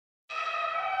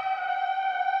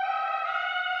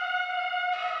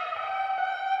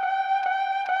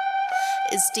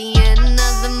It's the end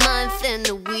of the month and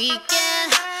the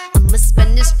weekend. I'ma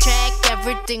spend this track,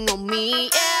 everything on me,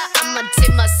 yeah. I'ma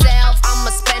tip myself,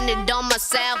 I'ma spend it on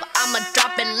myself. I'ma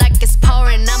drop it like it's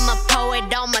pouring, I'ma pour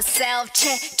it on myself.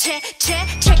 Check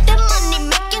the money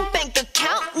making bank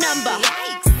account number.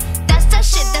 That's that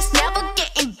shit that's never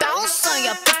getting bounced on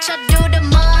your bitch. I do the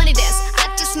money dance,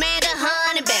 I just made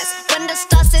 100 bands. When the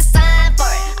stars say sign for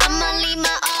it, I'ma leave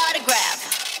my autograph.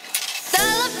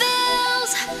 Dollar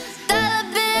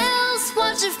bills,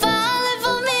 watch it falling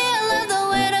for me. I love the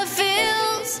way that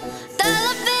feels.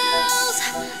 Dollar bills,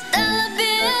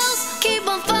 keep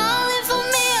on falling for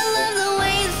me. I love the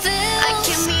way it feels. I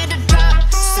came here to drop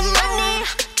some money,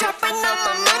 dropping all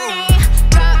my money.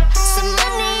 Drop some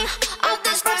money, all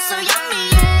this stuff so yummy,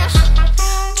 yeah.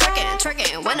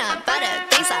 Twerking when I buy the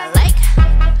things I like.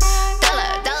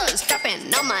 Dollars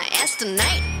dropping on my ass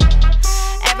tonight.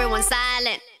 Everyone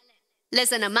silent,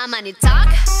 listen to my money talk.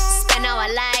 Spend how I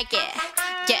like it.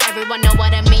 Yeah, everyone know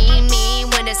what I mean.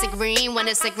 When it's a green,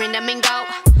 that mean go.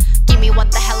 Give me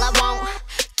what the hell I want.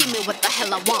 Give me what the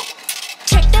hell I want.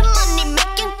 Check the money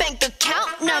making bank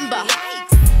account number.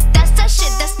 That's that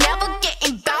shit that's never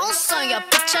getting bounced on your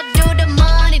bitch. I do the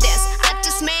money dance, I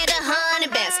just made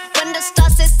 100 bands. When the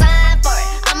stars say sign for it,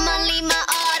 I'ma leave my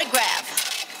autograph.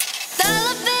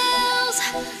 Dollar bills,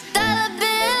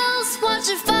 watch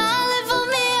it falling for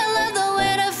me. I love the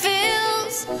way that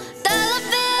feels. Dollar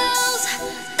bills,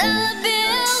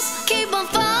 keep on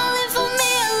falling for me.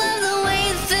 I love the way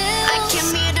it feels. I came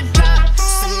here to drop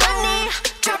some money,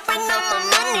 dropping all my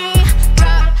money.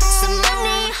 Drop some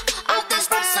money, all this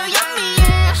stuff so yummy,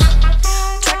 yeah.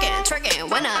 Twerking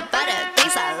when I buy the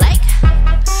things I like.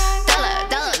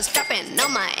 Dollars dropping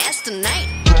on my ass tonight.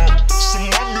 Drop some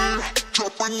money,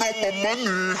 dropping all my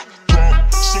money.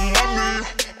 Drop some money,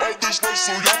 all this stuff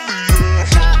so yummy, yeah.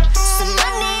 Drop some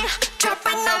money,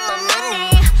 dropping all my money.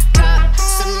 Drop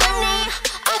some money,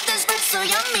 all this stuff so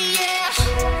yummy, yeah.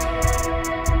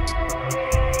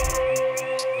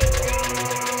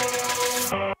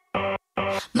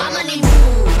 My money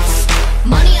moves,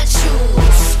 money I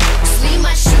choose. Sleeve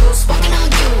my shoes, walking on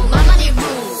you. My money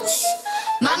rules,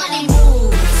 my money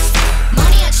moves,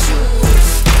 money I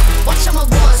choose. Watch all my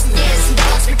ones and years and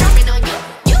dollars be dropping on you.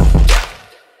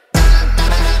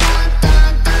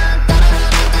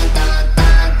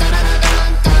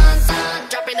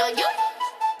 Dropping on you.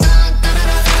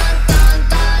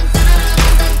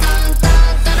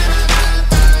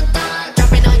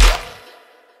 Dropping on you.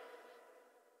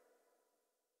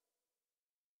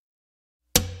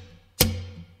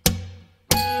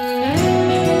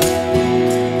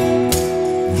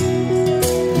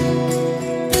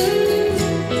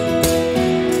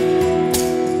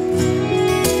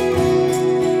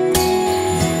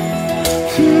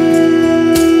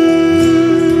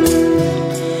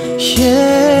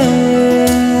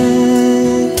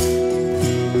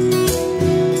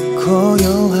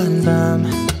 고요한 밤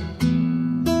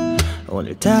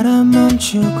오늘따라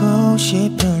멈추고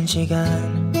싶은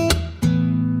시간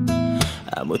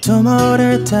아무도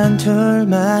모를 단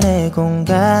둘만의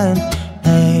공간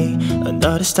Hey,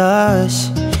 under the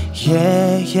stars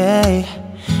Yeah, yeah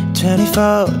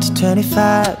 24 to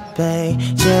 25, babe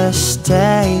Just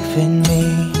stay with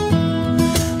me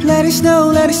Let it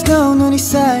snow 눈이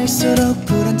쌓일수록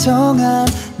불안정한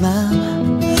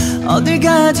맘 어딜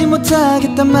가지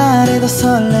못하겠단 말에 더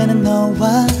설레는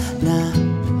너와 나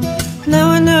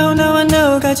Now I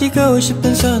know 가지고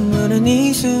싶은 선물은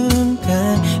이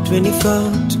순간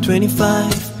 24 to 25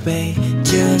 babe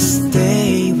Just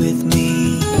stay with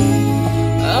me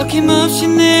어김없이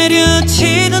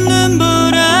내려치던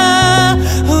눈보라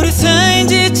오래 쌓인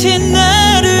지친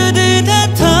하루들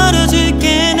다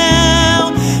털어줄게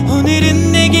now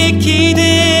오늘은 내게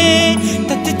기대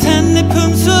따뜻한 내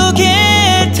품속에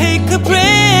Take a break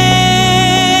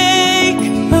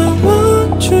I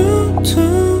want you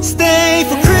to Stay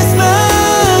for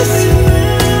Christmas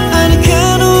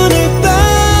아늑한 오늘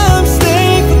밤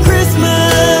Stay for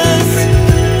Christmas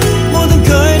모든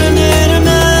걸 다 내려놔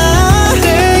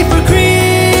Stay for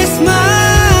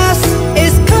Christmas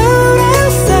It's cold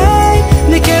outside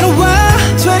내게로 와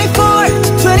 24 to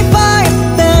 25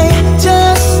 babe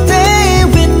Just stay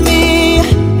with me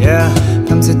Yeah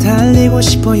밤새 달리고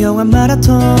싶어 영화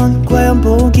마라톤 과연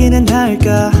보기는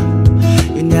할까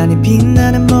유난히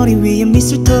빛나는 머리 위에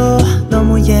미술도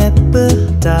너무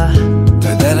예쁘다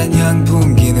달달한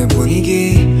향풍기는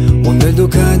분위기 오늘도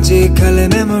간직할래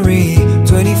memory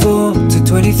 24 to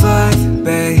 25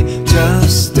 babe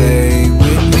Just stay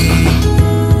with me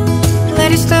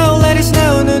Let it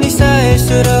snow 눈이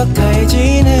쌓일수록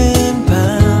하얘지는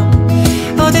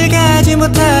밤 어딜 가지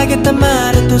못하겠단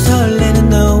말에 또 설레는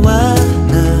너와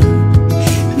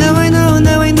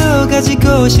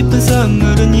받고 싶은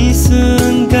선물은 이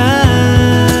순간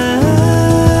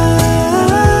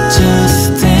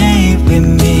Just stay with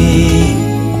me.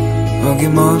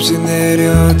 어김없이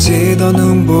내려지던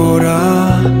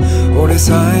눈보라 오래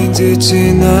쌓인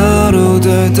지친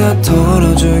하루들 다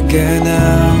털어줄게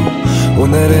now.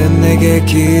 오늘은 내게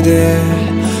기대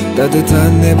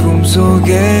따뜻한 내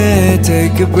품속에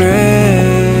Take a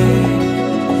breath.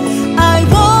 I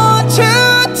want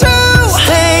you to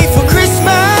stay for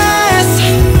Christmas.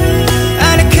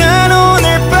 아늑한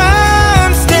오늘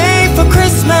밤 Stay for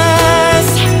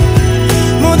Christmas.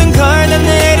 모든 걸 다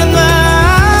내려놔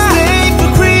Stay for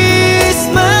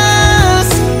Christmas.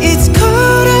 It's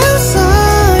cold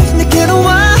outside 내게로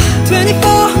와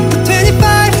 24 to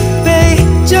 25 babe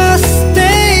just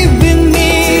stay with me.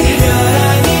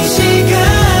 특별한 이 시간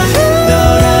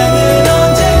너랑은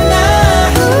언제나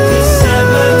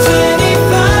December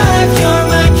 25 you're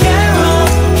my carol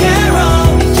carol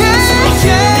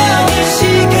소중한 이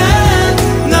시간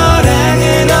너랑은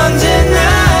언제나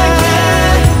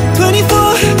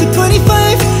 24 to 25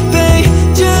 babe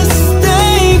just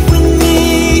stay with me.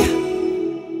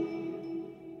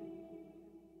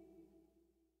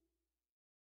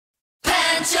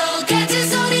 반쪽 같은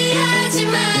소리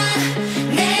하지마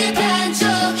내 반쪽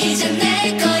이제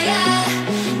내 거야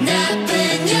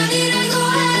나쁜 년이라고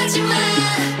하지마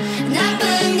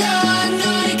나쁜 건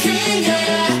우리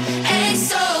그녀야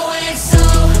XOXO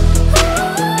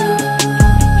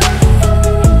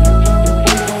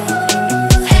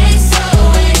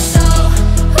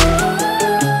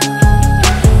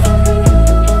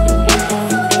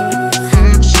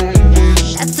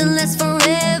Nothing lasts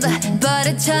forever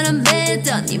버릇처럼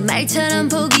뱉던 네 말처럼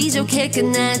보기 좋게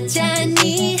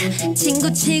끝났잖니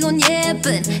친구치곤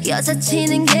예쁜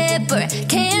여사친은 개뿔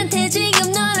걔한테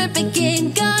지금 너를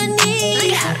뺏긴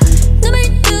거니 너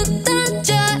말뚝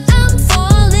던져 I'm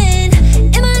falling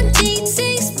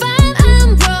MIG65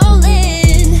 I'm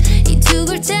rolling 이 두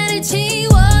글자를 지워야겠지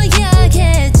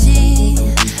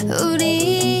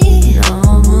우리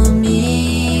너무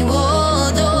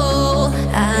미워도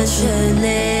I should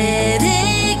let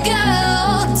it go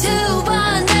두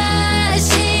번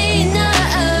다시 널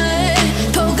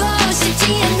보고 싶지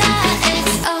않아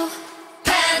XO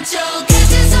반쪽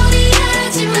같은 소리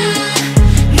하지마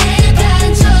내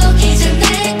반쪽 이제 내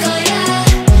거야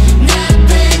나쁜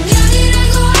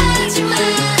년이라고 하지마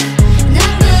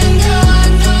나쁜 건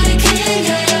우리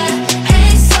그녀야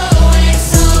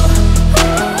XOXO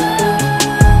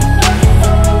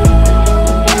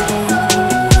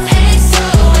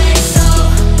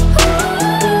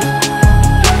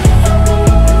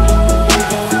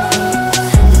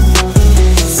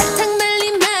사탕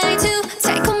발린 말투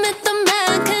달콤했던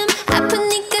만큼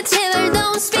아프니까 제발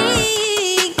don't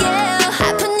speak yeah.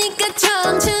 아프니까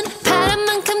청춘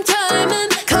바람만큼 젊음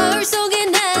거울 속에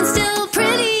난 still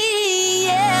pretty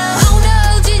yeah. Oh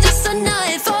no 찢었어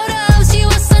너의 photo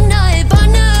지웠어 너의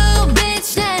번호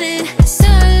bitch 나는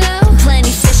solo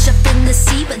Plenty fish up in the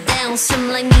sea but they don't swim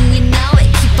like me you know it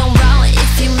keep on rolling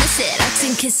if you miss it hugs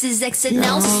and kisses exit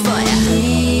announces for ya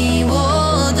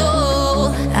미워도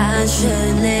I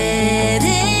should let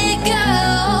it go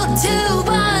두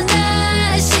번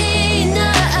다시 널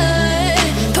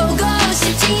보고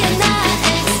싶지 않아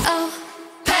XO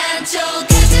반쪽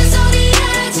같은 소리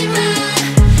하지마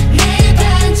내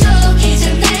반쪽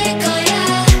이제 내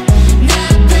거야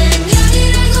나쁜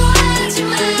년이라고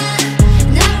하지마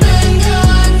나쁜 건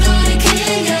우리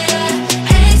그녀야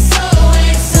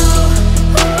XOXO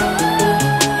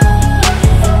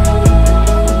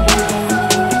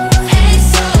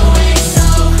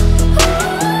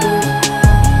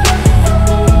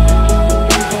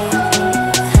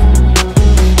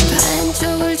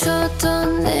반쪽을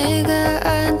줬던 내가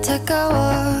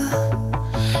안타까워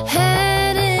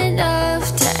Had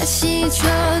enough 다시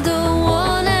줘도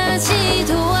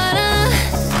원하지도 않아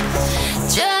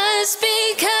Just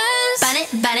because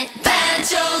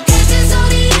반쪽 같은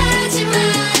소리 하지마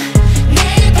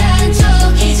내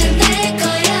반쪽 이제 내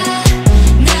거야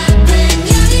나쁜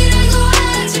년이라고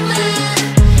하지마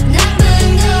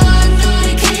나쁜 건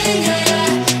우리 그녀야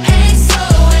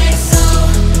XOXO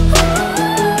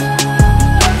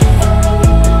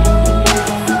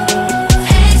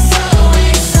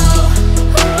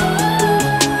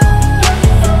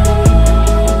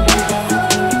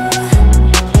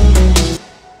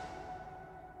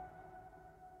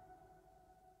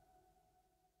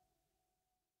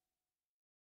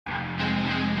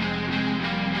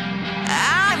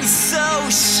I'm so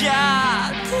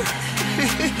shocked.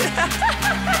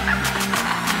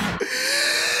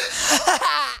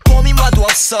 봄이 와도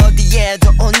없어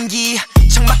어디에도 온기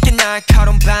창밖에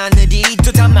날카로운 바늘이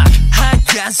또 담아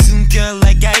한가순간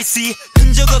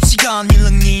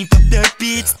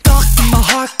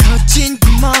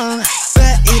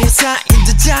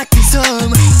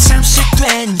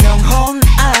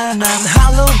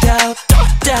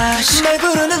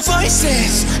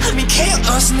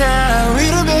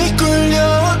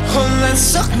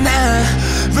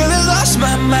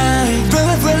mind.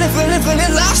 Really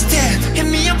lost it. Hit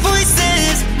me up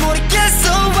voices.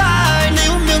 모르겠어 why. 내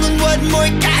운명은 what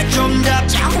뭘까 좀 더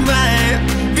정말.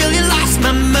 Really lost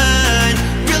my mind.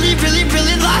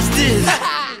 Really lost it.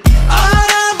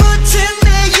 얼어붙은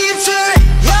내 입술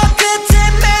혀끝에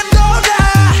맴돌아.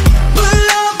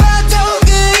 불러봐도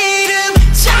그 이름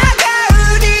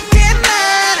차가운 입김만.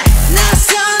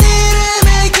 낯선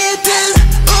이름에 깃든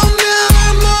운명을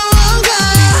무언가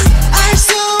알 수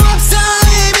없어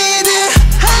이미들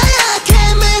하얗게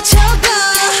맺혀가.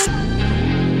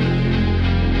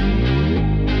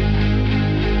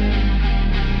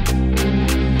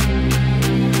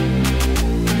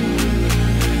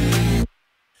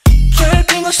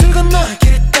 결빙어 술 건너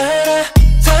길을 따라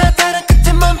다 다른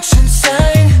끝에 멈춘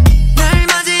사인. 날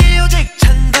맞이 오직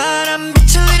찬바람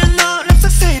비춰 이른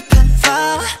노란색 스입한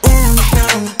파.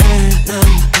 운명에 난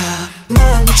다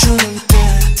멈추는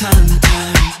듯한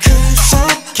time. 그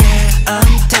속에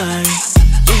I'm dying.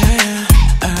 Yeah.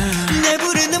 날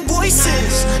부르는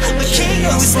voices I'm a king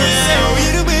of this now.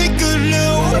 이름을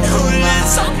이끌려온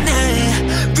혼란스럽네.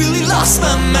 Really lost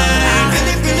my mind.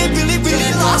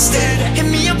 Really lost it. Hit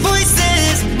me up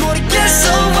voices 모르겠어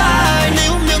why. 내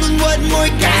운명은 what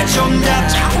뭘까 좀 더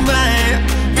정말.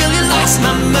 Really lost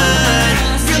my mind.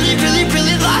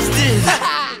 Really lost it.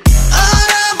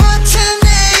 얼어붙은 내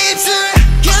입술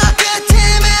혀끝에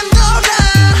맴돌아.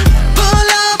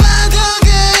 불러봐도 그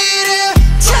이름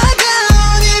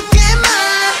차가운 입김만.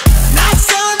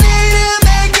 낯선 이름에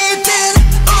깃든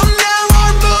운명은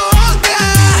무언가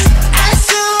알 수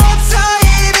없어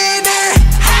이미들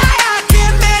하얗게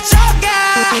맺혀가.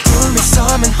 꿈이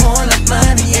서면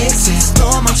혼란만이 exist. 또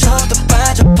멈춰도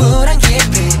빠져 불안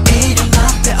깊이. 이름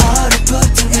앞에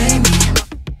얼어붙은 의미.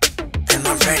 Am I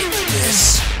ready for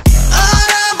this?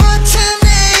 얼어붙은 내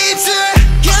입술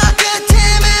혀끝에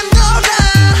맴돌아.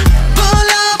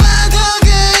 불러봐도 그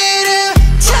이름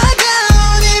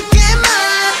차가운 입김만.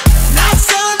 낯선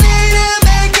이름에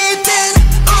깃든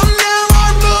운명은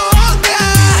무언가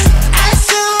알 수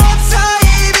없어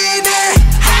이미들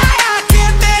하얗게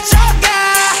맺혀가.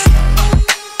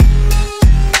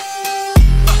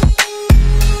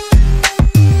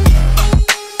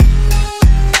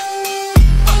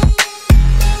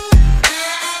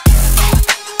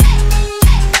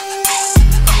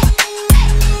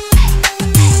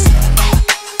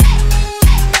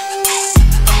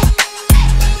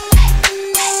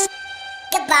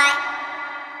 Goodbye.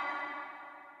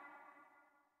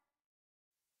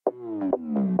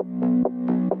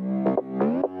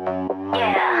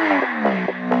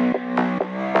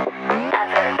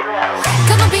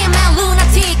 Come on, be a man,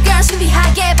 lunatic girl.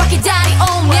 신비하게 바뀐 달이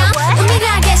오면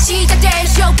은밀하게 시작될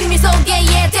쇼. 비밀 속에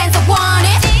yeah, dance I want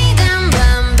it.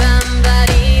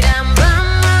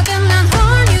 어긋난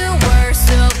whole new world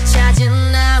속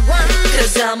찾은 나 one.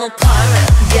 Cause I'm a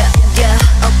pirate, yeah, yeah,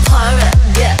 a pirate,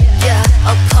 yeah, yeah,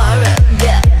 a pirate,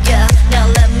 yeah, yeah. Now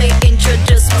let me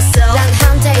introduce myself. 난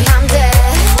함대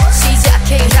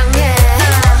시작해 향해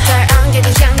달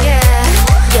안개를 향해.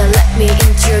 Yeah, let me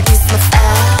introduce myself.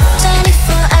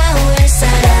 24 hours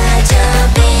사라져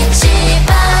빛이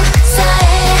밤사이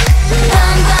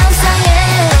밤사이에.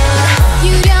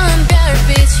 유려한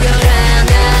별빛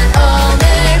요란한 오늘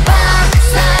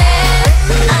밤사이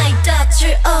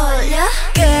아이따출 올려.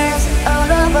 Girls all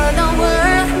over the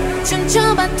world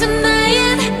춤춰봤던 나의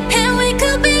and we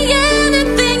could be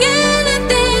anything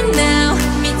now.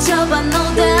 미쳐봐 no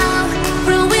doubt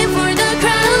growing for the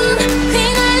crown.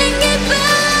 휘날린 기분.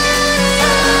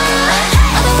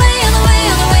 On the way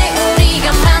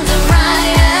우리가 만든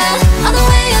riot. On the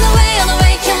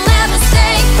way can never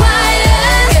stay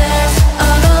quiet. Girls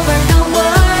all over the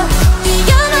world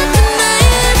뛰어났던 나의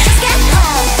Let's get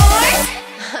on board.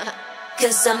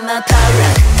 Cause I'm a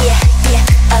pirate, yeah, yeah,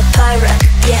 a pirate,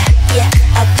 yeah, yeah,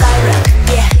 a pirate,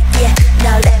 yeah, yeah.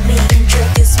 Now let me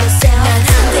introduce myself.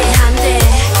 난 함대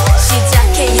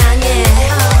시작해 향해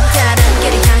다른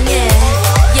길을 향해.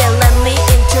 Yeah, let me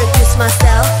introduce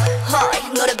myself. Hoy,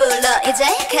 노래 불러 이제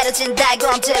가려진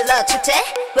달곰 질러 축제.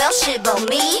 Well,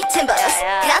 시범이 timberless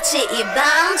같이 이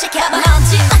밤 지켜봐.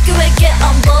 먼지 어깨에게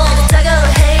on board 다가올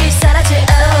haze 사라질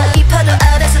이 파도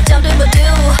아래서 잠들 모두.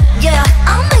 Yeah,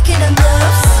 I'm making a move.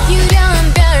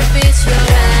 유려한 별빛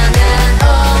요란한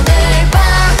오늘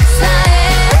밤사이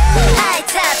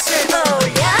아이따출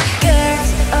올려. Girls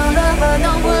all over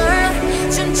the world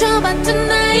춤춰봤던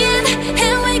나의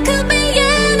and we could be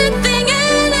anything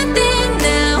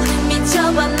now.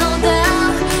 미쳐봐 no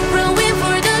doubt growing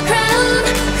for the crown.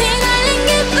 휘날린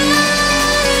기분.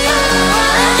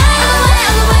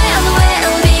 On the way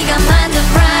우리가 만든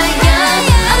riot.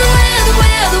 On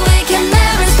the way can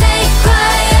never stay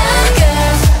quiet.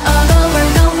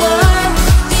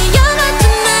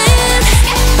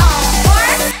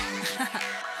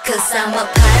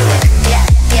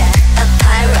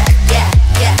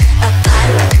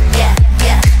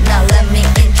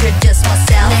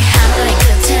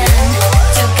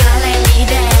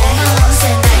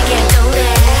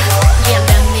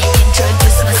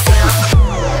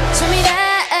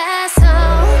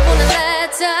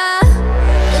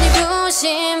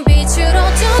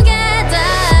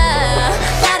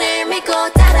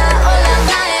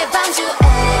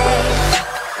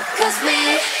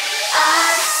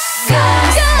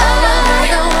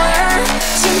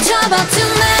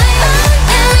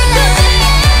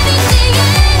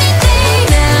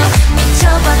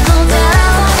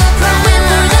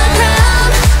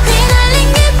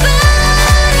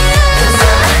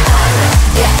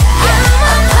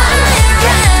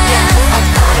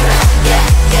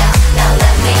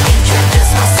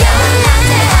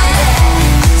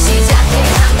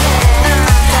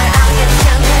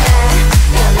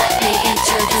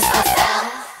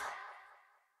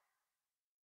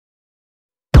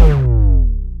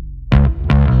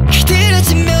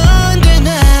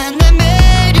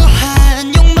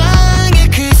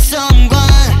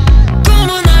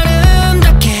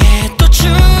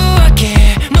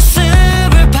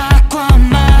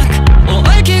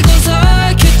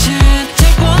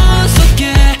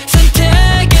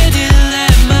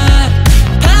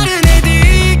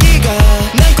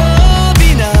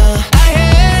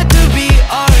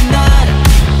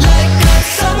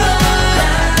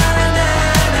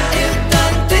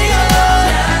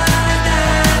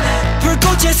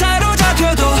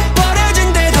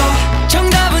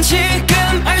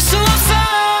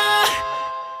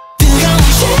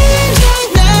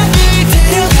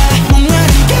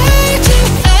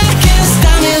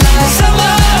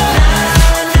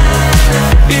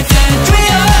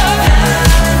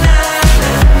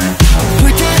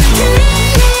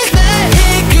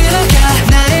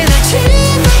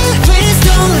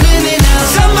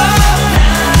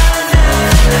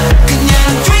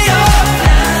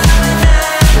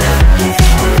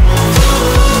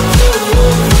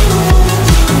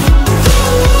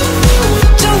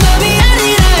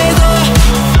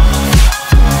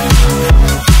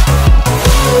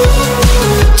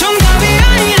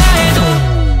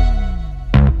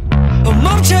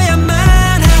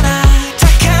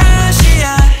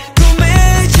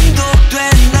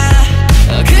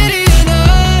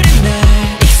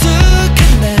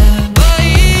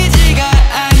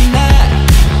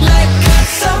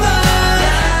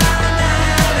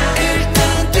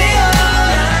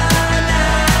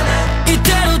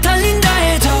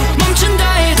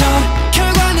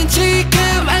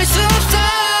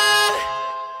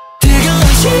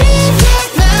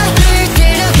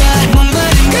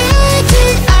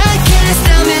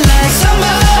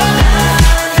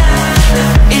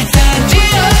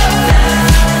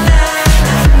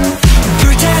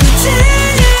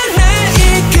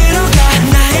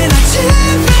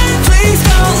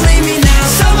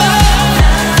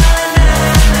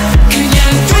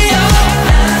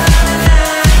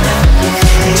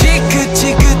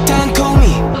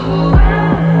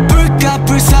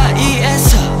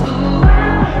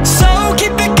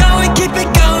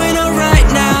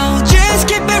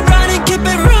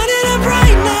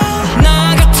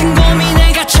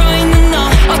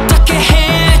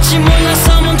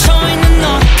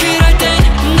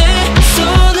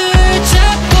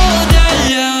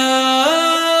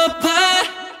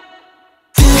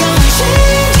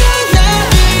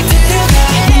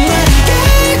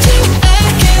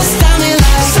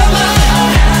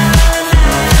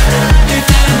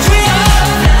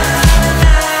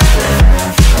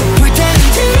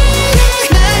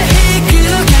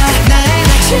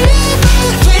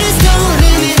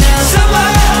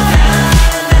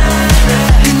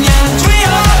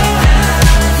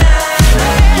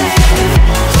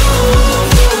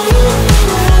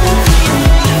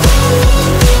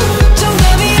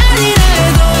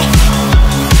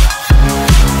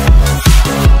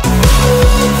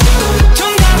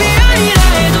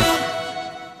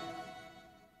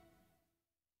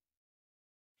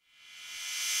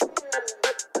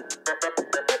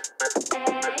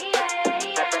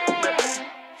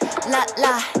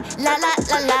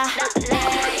 라라라라라라라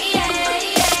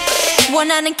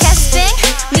원하는 캐스팅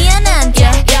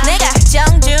미안한데 내가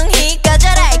정중히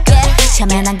거절할게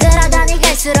처음엔 안 그러더니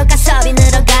갈수록 가섭이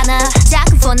늘어가나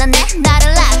자꾸 폰하네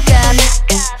나를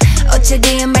락업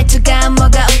어차피 말투가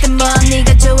뭐가 어때 뭐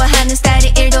네가 좋아하는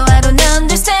스타일이 1도 I don't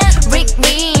understand ring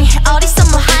어디서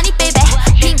뭐하니 baby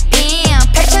빙빙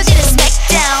펼쳐지는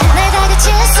smackdown 날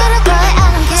다그칠수록 cry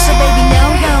I don't care So baby no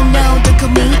don't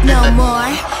call me no more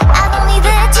I don't need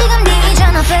that 지금 네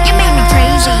전화벨 You make me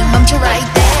crazy 멈춰 right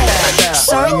there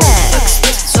Sorry next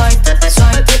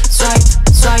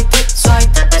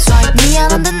Swipe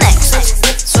미안한데 next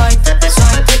Swipe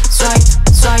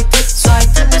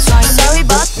Sorry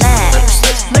but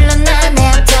next 물론 난 내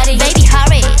앞자리 Baby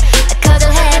hurry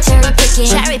거절해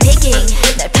cherry picking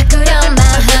날 바꾸려만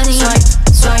하니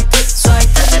Swipe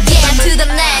Yeah to the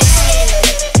next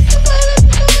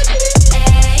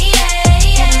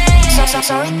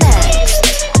Sorry next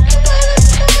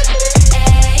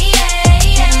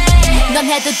넌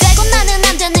해도 되고 나는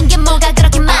안 되는 게 뭐가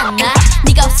그렇게 많아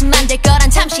네가 없으면 안 될 거란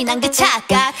잠시난 그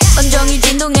착각 온종일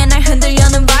진동에 날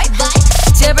흔들려는 vibe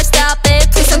제발 stop it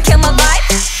please don't kill my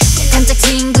vibe 단짝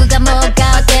친구가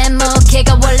뭐가 어때 뭐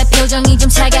걔가 원래 표정이 좀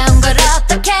차가운 걸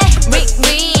어떡해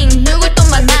ring 누굴 또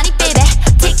만나니 baby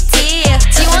틱틱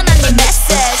지원한 네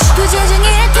message 부재중일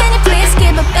테니 please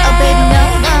give it back Oh baby no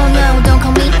don't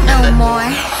call me no more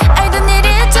알던 일이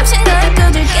잠시 널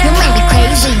꺼줄게 You make me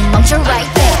crazy 멈춰 right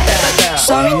there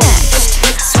Sorry next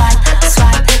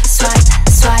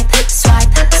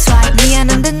Swipe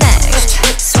미안한데 next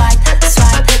Swipe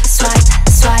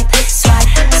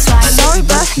Sorry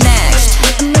but next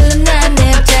물론 난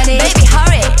내 앞자리 Baby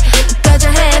hurry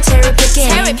거절해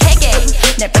cherry picking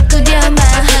날 바꾸려만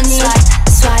하니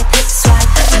Swipe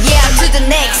Yeah to the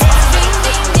next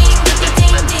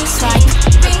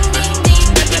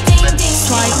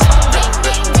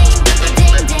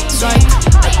Swipe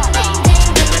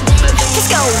Let's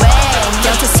go away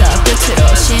곁에서 끝으로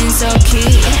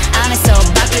신속히 안에서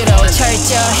밖으로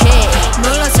철저히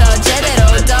물러서 제대로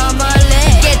더 멀리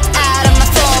Get out of my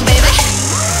phone baby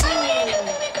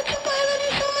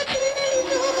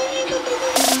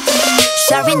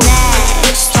Sorry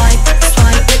next Swipe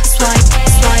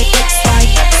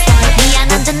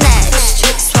미안한데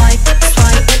next Swipe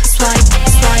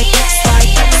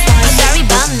Sorry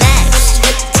but next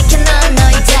지켜놔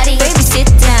너의 자리 Baby sit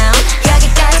down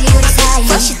여기까지 우리 사이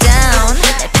Push it down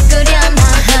날 바꾸려만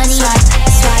하니 Swipe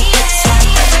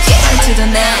Yeah to the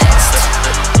next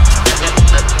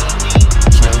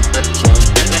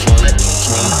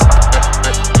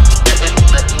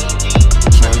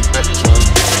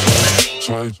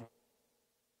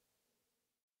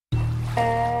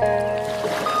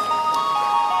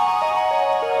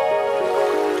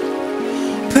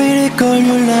Pretty girl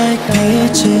you like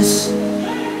peaches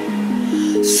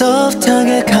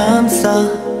soft하게 감싸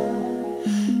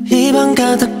입안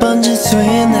가득 번진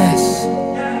sweetness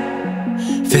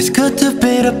Feels good to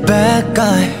be the bad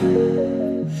guy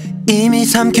이미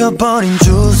삼켜버린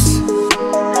주스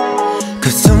그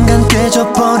순간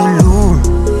깨져버린 룰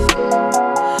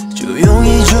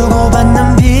조용히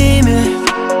주고받는 비밀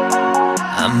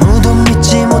아무도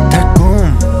믿지 못할 꿈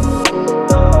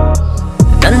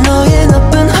난 너의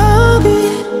나쁜 허비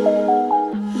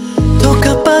더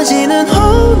가빠지는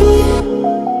호비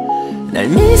날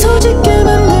미소 짓게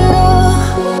만들어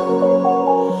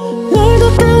널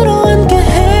더 끌어안게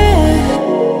해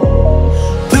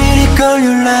Pretty girl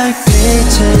you like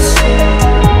peaches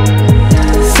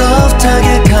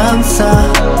soft하게 감싸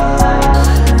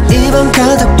입안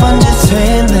가득 번진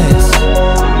sweetness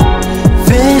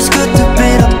Feels good to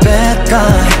be the bad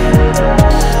guy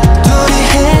둘이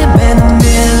헤매는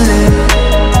밀림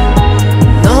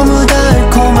너무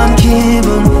달콤한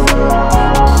기분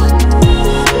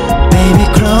Baby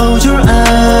close your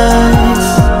eyes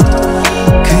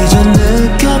그저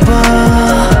느껴봐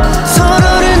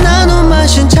서로를 나눠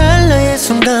마신 찰나의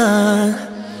순간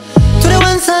둘의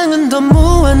환상은 더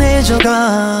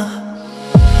무한해져가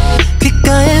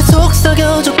귓가에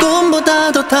속삭여져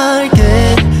꿈보다 더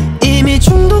달게 이미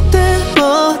중독돼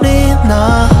버린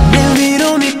나 내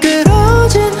위로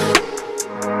미끄러진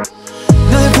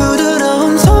너의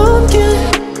부드러운 손길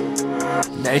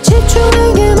날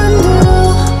집중하게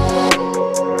만들어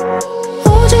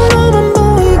오직 너만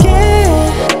보이게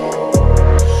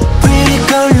Pretty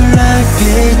girl you like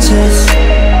peaches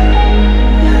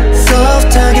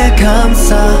soft하게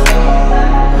감싸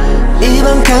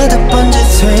입안 가득 번진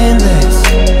sweetness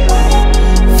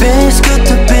Feels good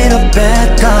to be the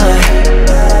bad guy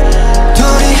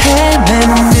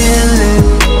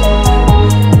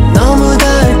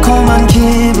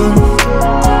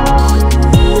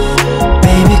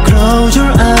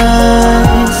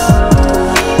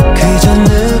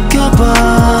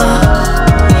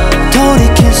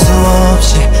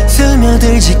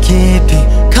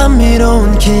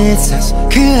kisses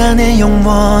그 안에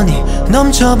영원히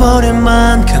넘쳐버릴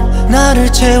만큼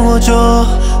나를 채워줘.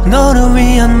 너를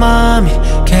위한 마음이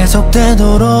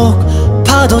계속되도록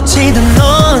파도치던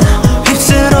넌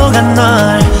휩쓸어 간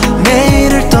날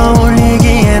내일을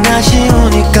떠올리기엔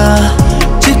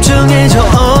아쉬우니까 집중해줘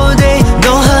all day.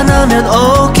 너 하나면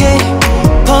okay.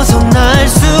 벗어날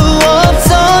수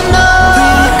없어 너.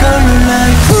 Pretty girl you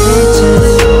like peaches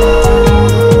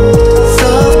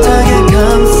soft하게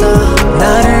감싸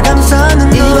나를 감싸는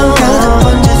너. 입안 가득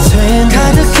번진 sweetness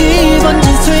가득히 번진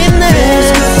sweetness.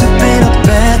 It's good to be the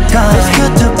bad guy. It's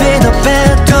good to be the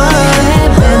bad guy.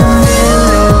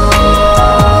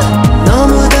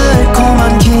 너무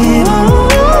달콤한 기분.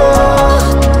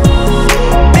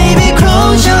 Baby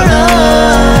close your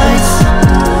eyes.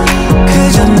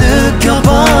 그저 느껴봐.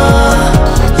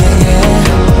 Yeah,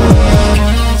 yeah.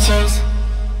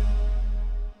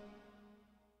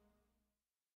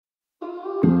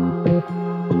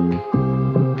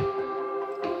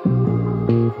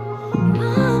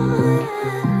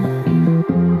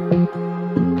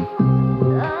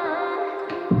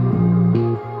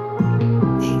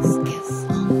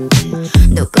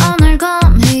 누가 날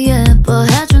감히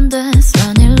예뻐해준 this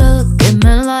Funny look give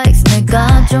me likes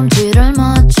내가 좀 지를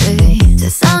맞지.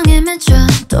 세상에 미쳐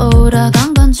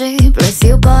돌아간 건지 Bless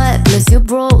you boy bless you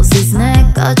bro sis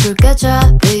내가 줄게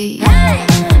잡이.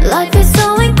 Life is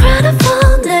so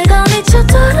incredible 내가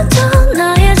미쳐도록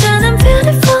나의 주는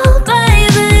beautiful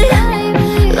baby.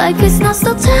 Life is not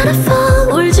so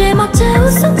terrible 울지 못해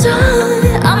웃어줘.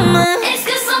 I'm a It's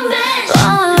cause I'm bad.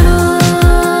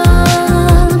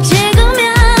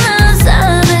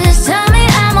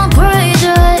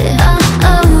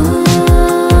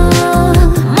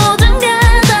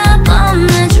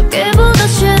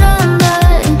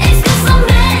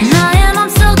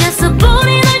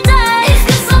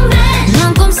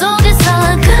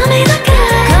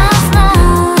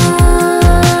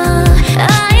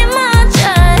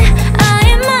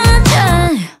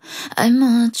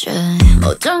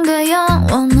 모든 게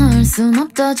영원할 순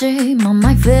없다지만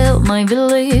My feel, my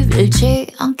believe 잃지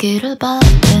않기를 바래.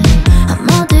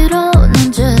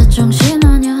 한마디로는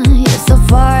제정신아냐. You're so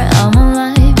far, I'm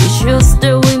alive. You should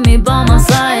stay with me by my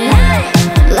side.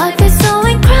 Life is so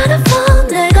incredible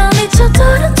내가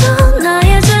미쳐도록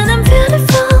나의 주는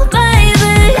beautiful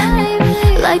baby.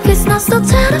 Life is not so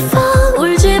terrible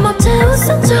울지 못해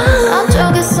웃어줘.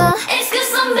 앞쪽에서 It's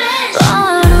cause I'm bad.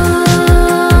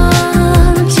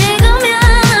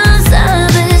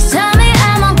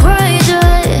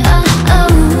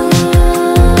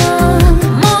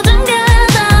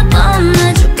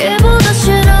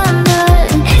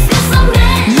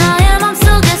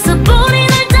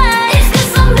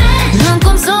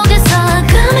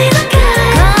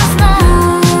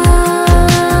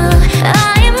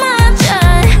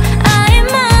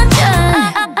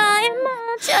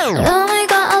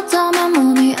 의미가 없다면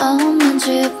문이 없는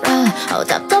집라.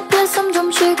 답답해 숨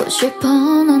좀 쉬고 싶어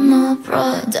난 너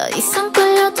bro. 더 이상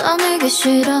끌려다니기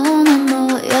싫어 난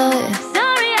너야.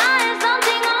 Sorry I have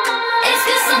something on my mind. It's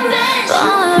cause I'm bad.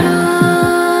 바로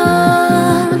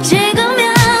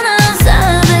지금이야 난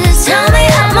savage. Tell me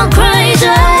am I crazy.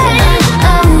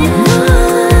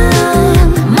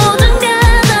 모든 게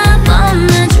다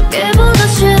뻔해주기보다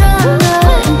싫은데.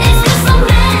 It's cause I'm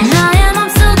bad. 나의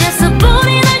맘속에서 불이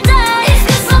날 때. It's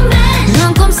cause I'm bad.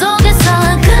 넌 꿈속에서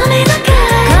금이 나게.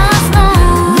 Cause no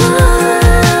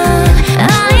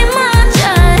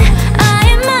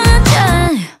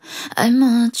I'm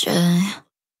a J.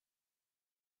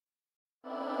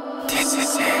 This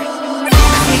is it.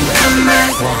 We come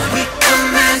as one. We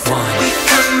come as one. We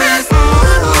come as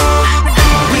one.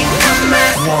 We come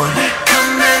as one. We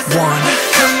come as one. We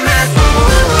come as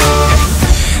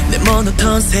one. 내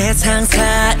모노톤 세상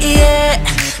사이에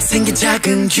생긴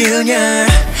작은 균열.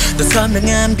 너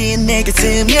선명한 빛 내게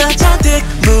스며 잔뜩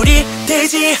물이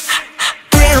되지.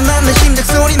 깨어나는 심장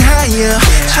소린 higher.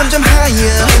 점점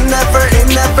higher. It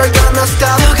never gonna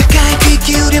stop. 더 가까이 귀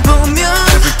기울여보면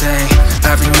Every day,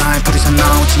 every night 부딪혀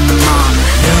나오지는 맘.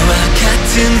 너와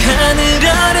같은 하늘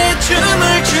아래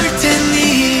춤을 출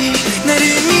테니 나를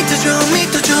믿어줘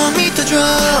믿어줘 믿어줘.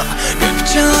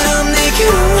 별빛처럼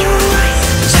내게로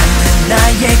작은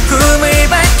나의 꿈을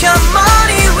밝혀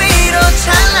머리 위로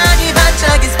찬란히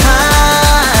반짝인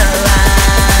spotlight.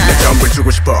 내 전부를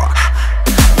주고 싶어.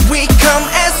 We come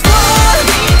as one.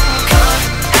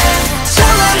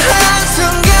 찬란한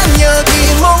순간 여기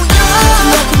모여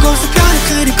높은 곳에 별을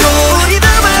그리고 우리들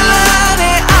발란해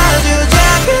아주 잘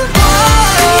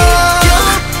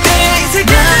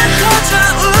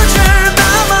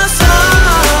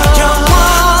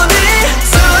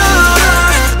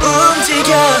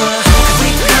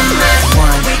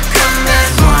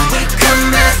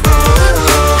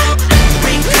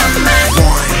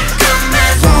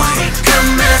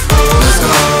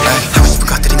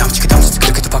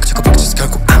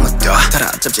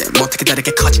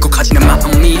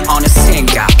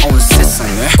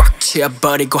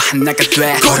치워버리고 하나가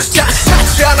돼. 고르자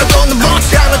찾지 않아도 넌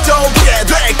멈지 않아도 보게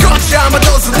돼. 걷지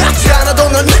않아도 수놓지 않아도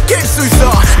넌 느낄 수 있어.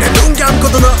 내 눈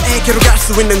감고도 너에게로 갈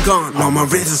수 있는 건 No more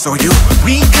reasons for you.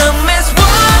 We come as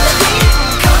one.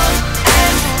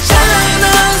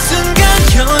 찬란한 순간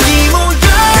현이 모여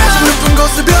가슴 높은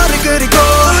곳에 별을 그리고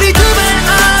우리 두 발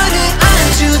아래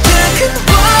아주 작은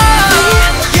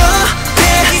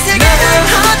이 세계는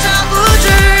허저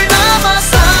우주를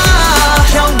넘어서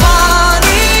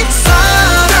영원히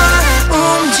서로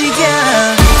움직여.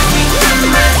 We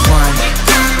come as one.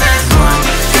 Come as one.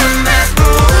 Come as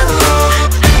one.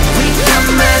 We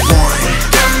come as one.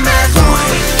 Come as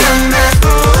one. Come as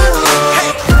one.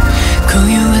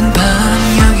 고요한 밤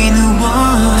여기 누워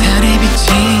달에 비친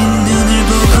눈을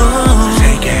보고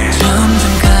점점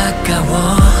가까워.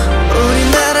 우리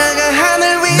날아가 하늘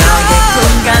위로 너의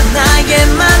꿈과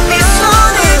나에게만 네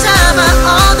손을 잡아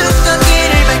어둡던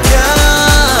길을 밝혀.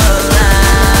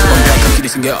 완벽한 길이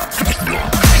생겨.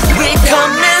 We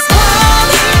come as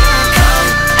one.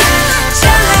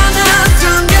 찬란한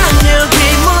순간 여기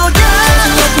모여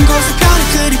높은 곳에 별을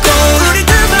그리고 우리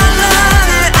두 발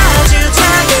아래 아주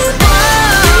작은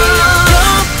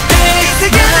이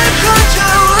세계를 거쳐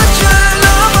우주를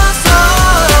넘어서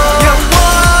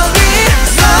영원히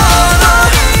서로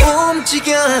움직여.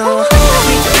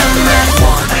 We come as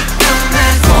one. Come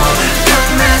as one.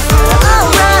 Come as one. All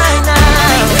right now.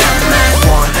 We come as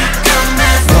one. Come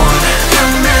as one.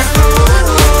 Come as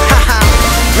one.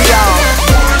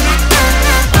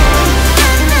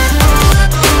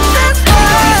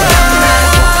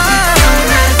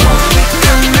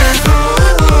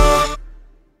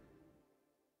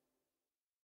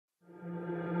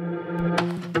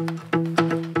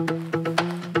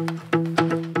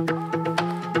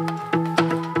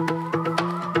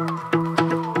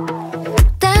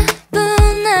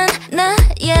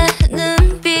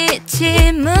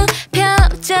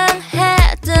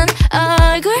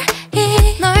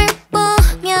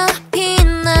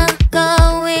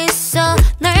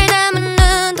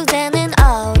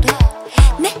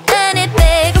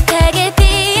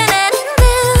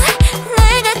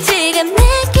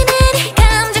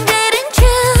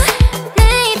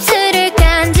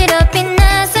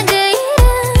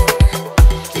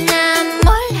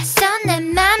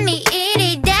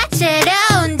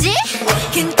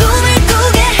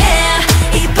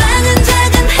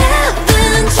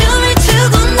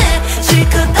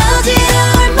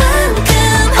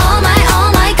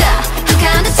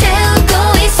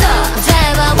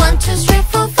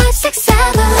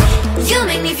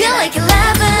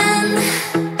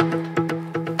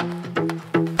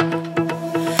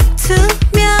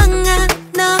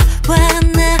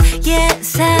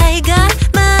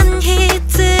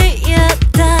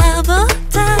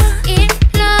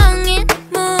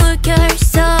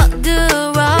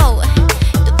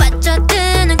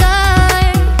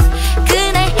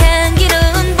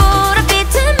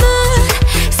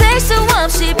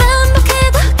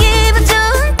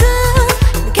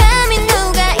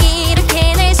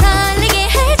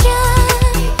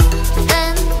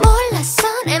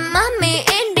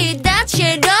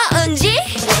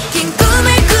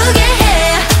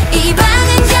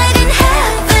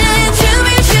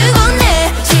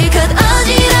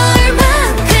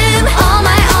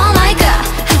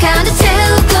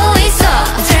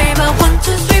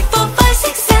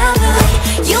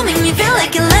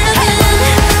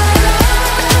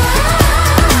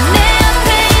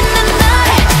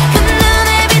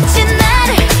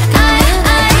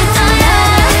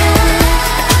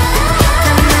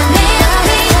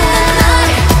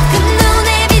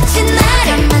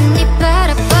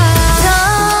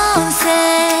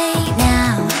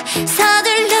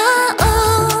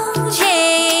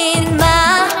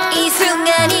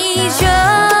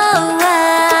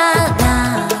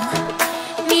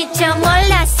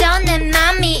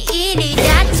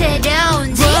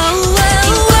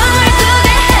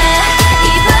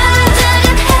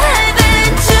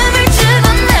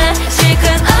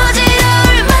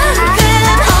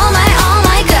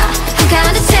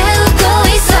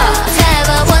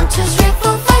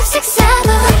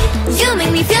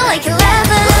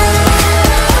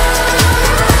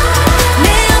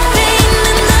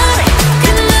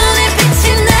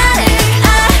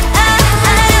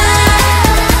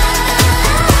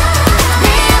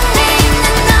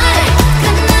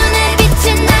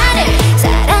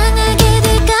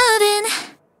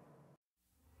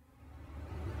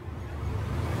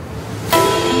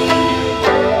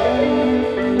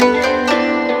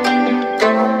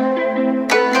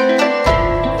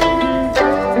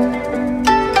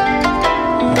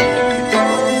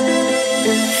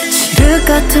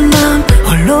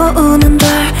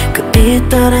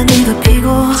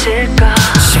 지고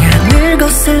시간을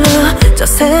거슬러 저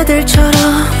새들처럼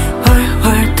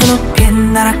훨훨 더 높이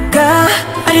날아가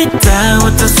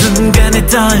아리따웠던 순간의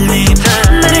떨림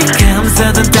나를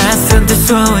감싸던 따스한 두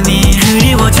손이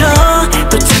그리워져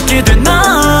또 찾게 된 널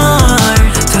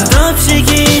덧없이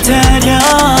기다려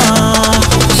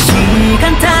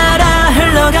시간 따라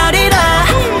흘러가리라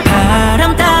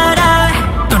바람 따라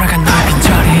떠나간 너의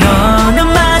빈자리 너는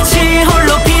마치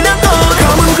홀로 피는 꽃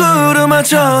검은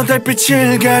구름마저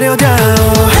달빛을 가려다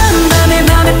한밤에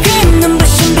맘에 핀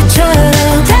눈부신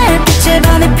빛처럼 달빛에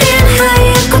반해 핀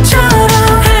하얀 꽃처럼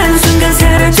한순간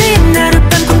사라진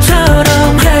하룻밤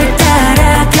꿈처럼 널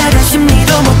따라가다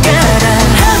심리도 못 가라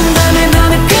한밤에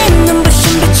맘에 핀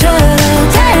눈부신 빛처럼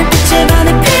달빛에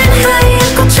반해 핀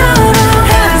하얀 꽃처럼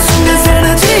한순간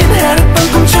사라진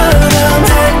하룻밤 꿈처럼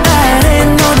달 아래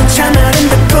너는 참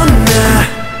아름답구나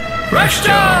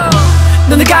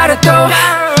눈을 가려도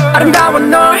아름다운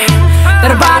널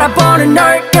나를 바라보는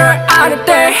널 girl 아닐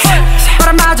때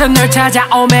바람마저 널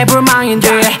찾아오매 불망인데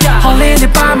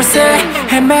홀린 밤을 새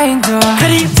헤매인 걸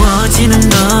그리워지는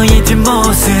너의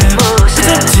뒷모습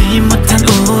잊지 못한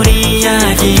우리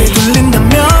이야기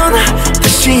들린다면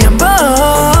다시 한번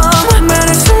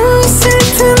말할 수 있을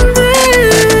텐데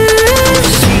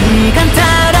시간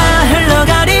따라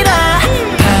흘러가리라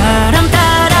바람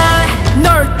따라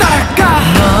널 따라가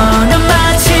너는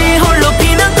마치 홀로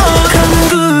피는 꽃 검은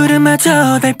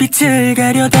구름마저 달빛을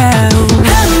가려다오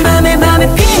한밤에 맘에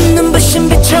핀 눈부신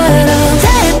빛처럼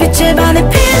달빛에 반해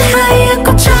핀 하얀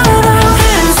꽃처럼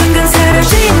한순간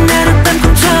사라진 하룻밤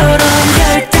꿈처럼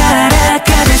널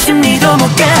따라가는 심리도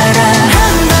못 가라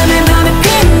한밤에 맘에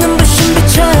핀 눈부신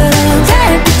빛처럼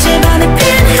달빛에 반해 핀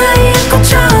하얀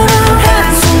꽃처럼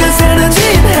한순간 사라진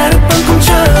하룻밤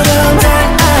꿈처럼 달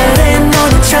아래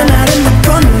너는 참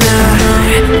아름답구나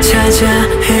널 찾아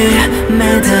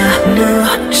헤매다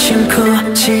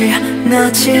무심코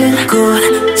지나친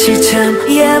꽃이 참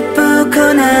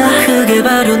예쁘구나 그게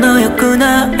바로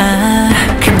너였구나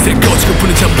금세 꺼지고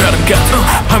부는 찬바람 같아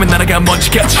화면 날아가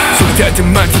먼지같이 소리 닿을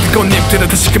말투는 꽃잎들은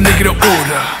다시금 내게로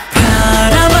오라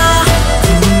바라봐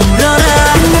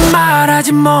불어라 근데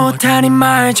말하지 못하니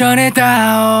말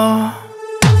전해다오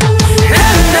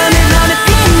한밤에 맘에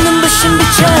핀 눈부신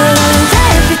빛처럼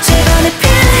달빛에 반해 핀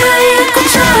하얀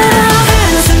꽃처럼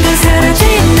한순간 사라진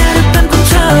하룻밤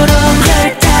꿈처럼 널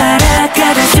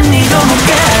따라가다 심리도 못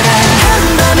가라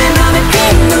한밤에 맘에 핀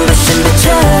눈부신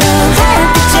빛처럼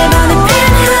달빛에 반해 핀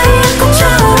하얀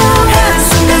꽃처럼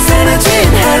한순간 사라진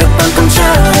하룻밤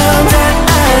꿈처럼 달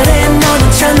아래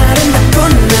너는 참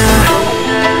아름답구나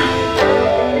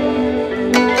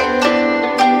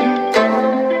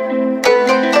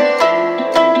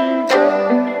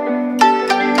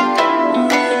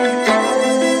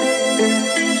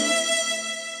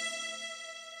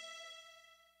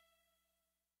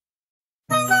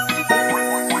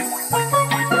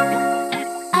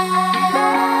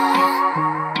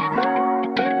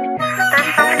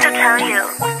There's something to tell you.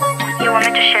 You want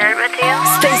me to share it with you?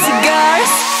 Stacy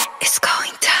girls, it's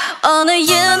going down. 오늘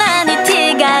유난히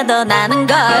티가 더 나는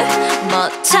걸 뭐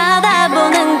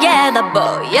쳐다보는 게 더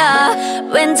보여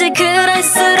왠지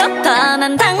그럴수록 더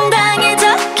난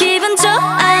당당해져 기분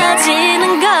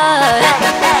좋아지는 걸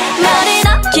머리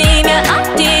넘기면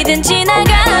어디든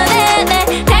지나가네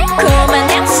내 달콤한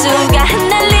향수가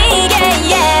흩날리게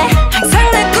yeah.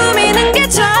 항상 날 꾸미는 게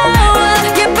좋아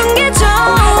예쁜 게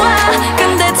좋아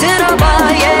근데 들어봐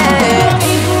yeah.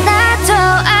 나도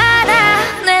알아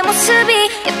내 모습이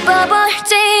예뻐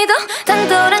보일지도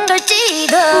당돌한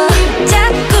걸지도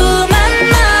자꾸만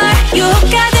널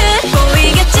유혹하듯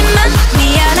보이겠지만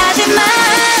미안하지만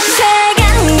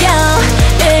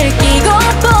색안경을 끼고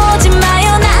보지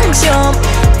마요 난 좀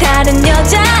다른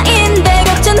여자인데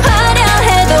걱정 화려해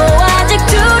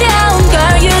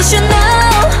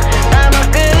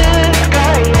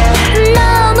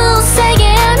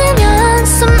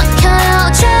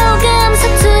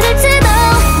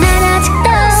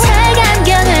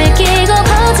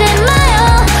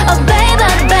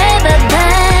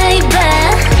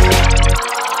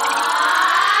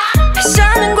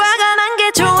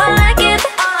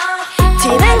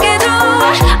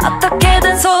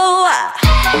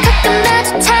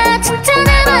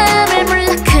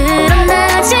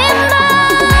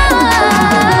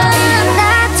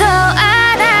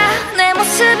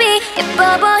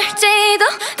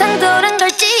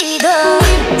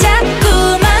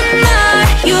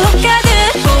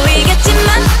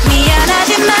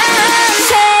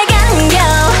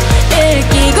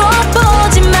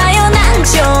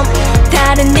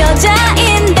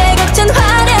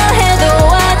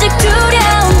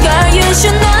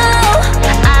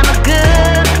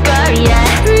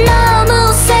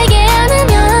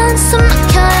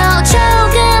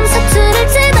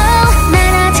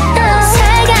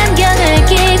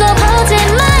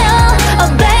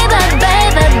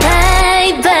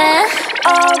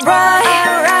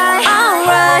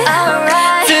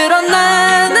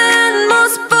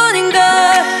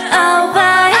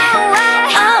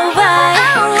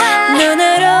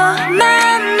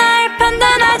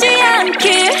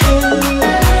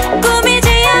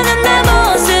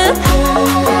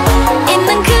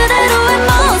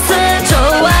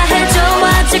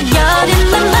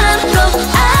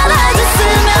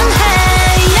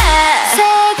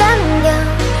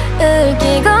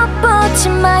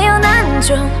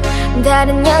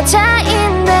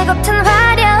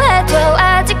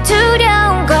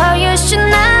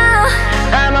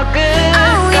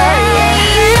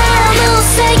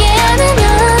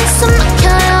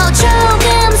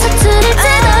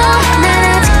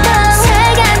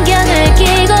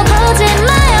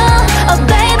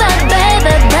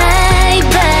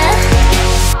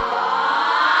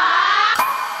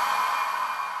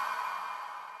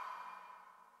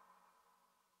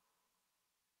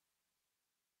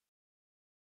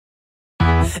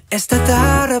It's the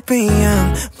thought of being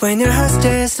when your heart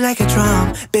just like a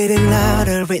drum, beating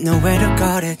louder with nowhere to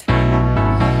guard it.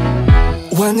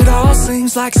 When it all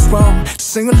seems like it's wrong, just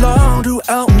sing along to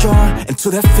Elton John and to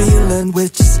that feeling we're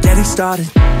just getting started.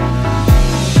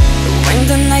 When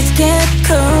the nights get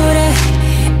colder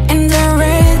and the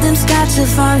rhythm's got you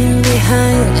falling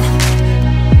behind,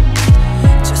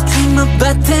 just dream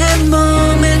about that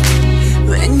moment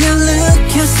when you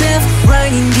look yourself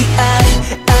right in the eye.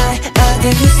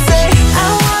 Then you say,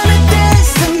 I wanna dance,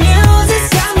 the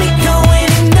music's got me going,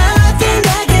 and nothing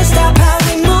that can stop how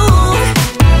we move.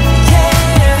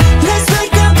 Yeah, let's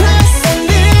make a place and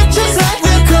live just like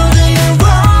we're golden and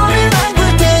rolling like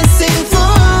we're dancing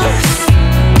fools.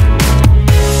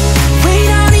 We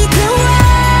don't need to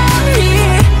worry,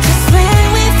 just when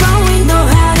we fall we know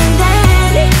how to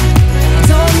land.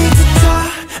 Don't need to talk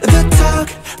the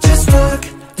talk, just walk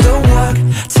the walk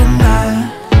tonight.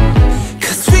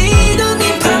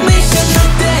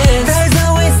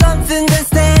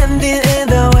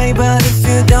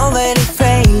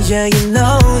 You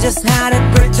know just how to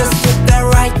break, just with the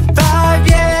right vibe,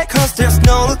 yeah. Cause there's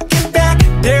no looking back,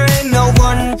 there ain't no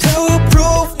one to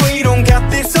prove we don't got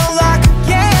this on lock,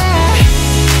 yeah.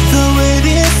 The wait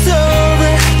is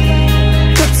over,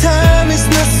 the time is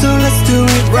not, so let's do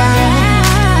it right.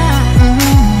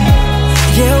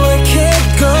 Yeah, we keep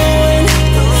going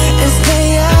and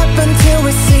stay up until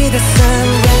we see the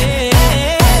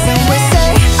sunrise. And we say,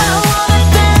 I wanna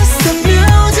dance, the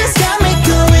music's got me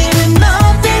going, and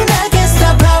nothing that can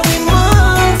stop how we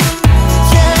move.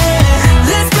 Yeah,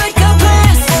 let's break our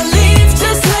plans and leave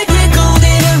just like we're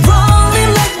golden and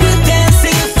rolling like we're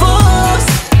dancing fools.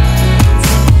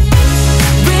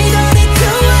 We don't need to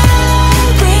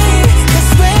worry,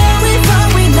 cause where we fall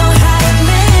we know how to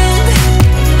land.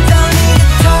 Don't need to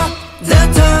talk the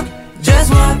talk, just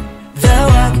walk the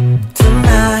walk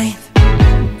tonight.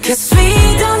 Cause we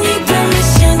don't need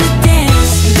permission to dance.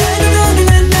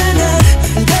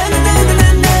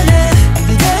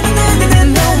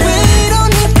 No, we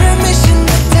don't need permission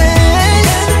to dance.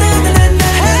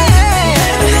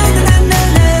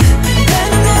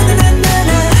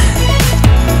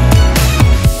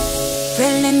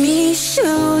 Well, let me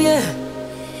show you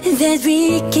that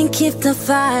we can keep the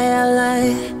fire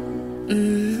alive.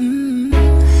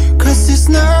 Cause it's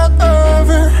not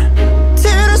over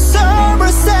till the summer.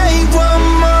 Say one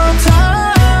more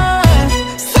time.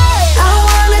 Say, I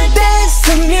wanna dance,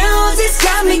 the music's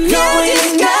got me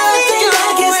going, nothing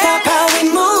that can stop how we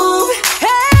move.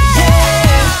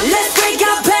 Yeah, let's break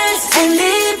our plans and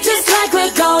live just like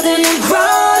we're golden and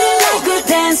rolling like we're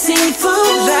dancing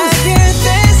fools. Like we're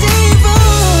dancing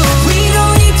fools. We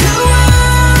don't need to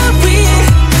worry,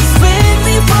 cause when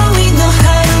we fall we know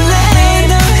how to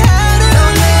land.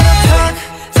 Don't let talk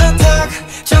the talk,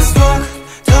 just walk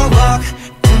the walk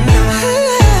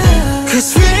tonight. Cause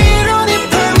we don't need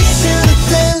permission to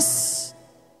dance.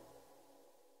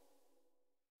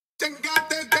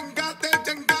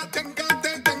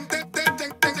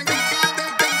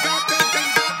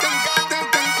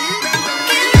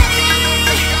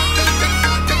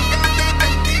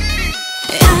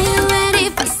 Are you ready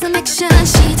for some action?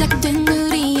 시작된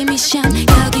우리의 미션,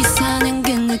 여기서는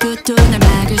그 누구도 날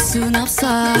막을 순 없어.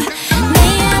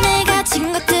 내 안에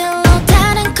갇힌 것들로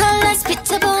다른 컬러스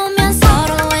비춰보면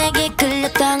서로에게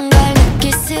끌렸던 걸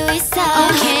느낄 수 있어.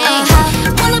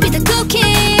 Wanna be the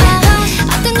cookie,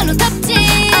 어떤 걸로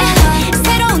덮지,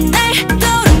 새로운 날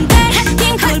떠오른 달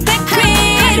핑크볼 백퀸.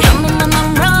 I'm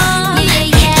wrong,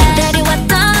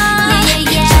 기다려왔던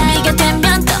준비가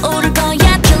되면 떠오를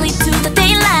거야 till it to the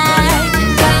daylight.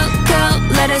 Go,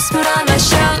 let us put on a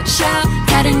show.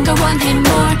 다른 걸 원해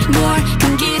more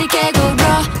경기를 깨고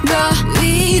raw.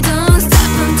 We don't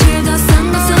stop until the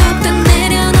sun goes up. 다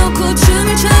내려놓고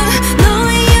춤을 춰. No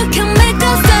way you can make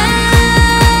us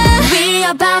stop. We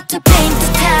about to paint the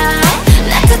town.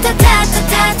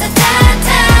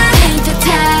 La-ta-ta-ta-ta-ta-ta-ta-ta. Paint the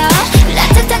town.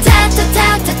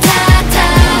 La-ta-ta-ta-ta-ta-ta-ta.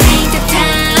 Paint the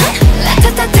town.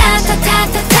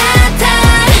 La-ta-ta-ta-ta-ta-ta-ta.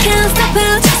 Can't stop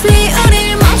it, just be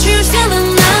우릴 멈출 수는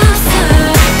없어.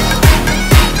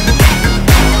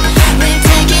 We'll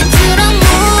take it to the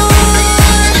moon.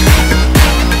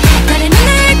 다른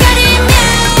눈을 가리면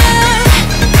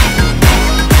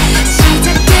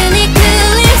시작된 이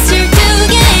클립스 두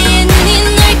개의 눈이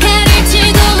널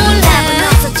가릴지도 몰라. 답은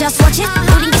없어, just watch it.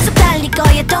 우린 계속 달릴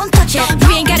거야, don't touch it.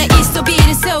 We ain't gotta eat, so beat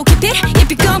it, so keep it.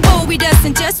 If you gon' go with us,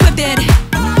 then just whip it.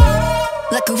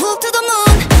 Like a wolf to the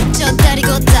moon. 저 다리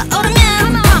걷다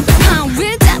오르면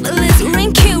we're devilish, we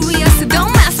ain't curious, so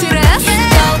don't mess with us.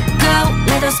 Go,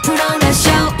 let us put on a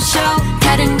show.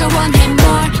 다른 걸 원해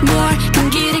more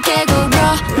경기를 깨고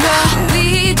raw.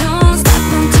 We don't stop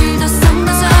until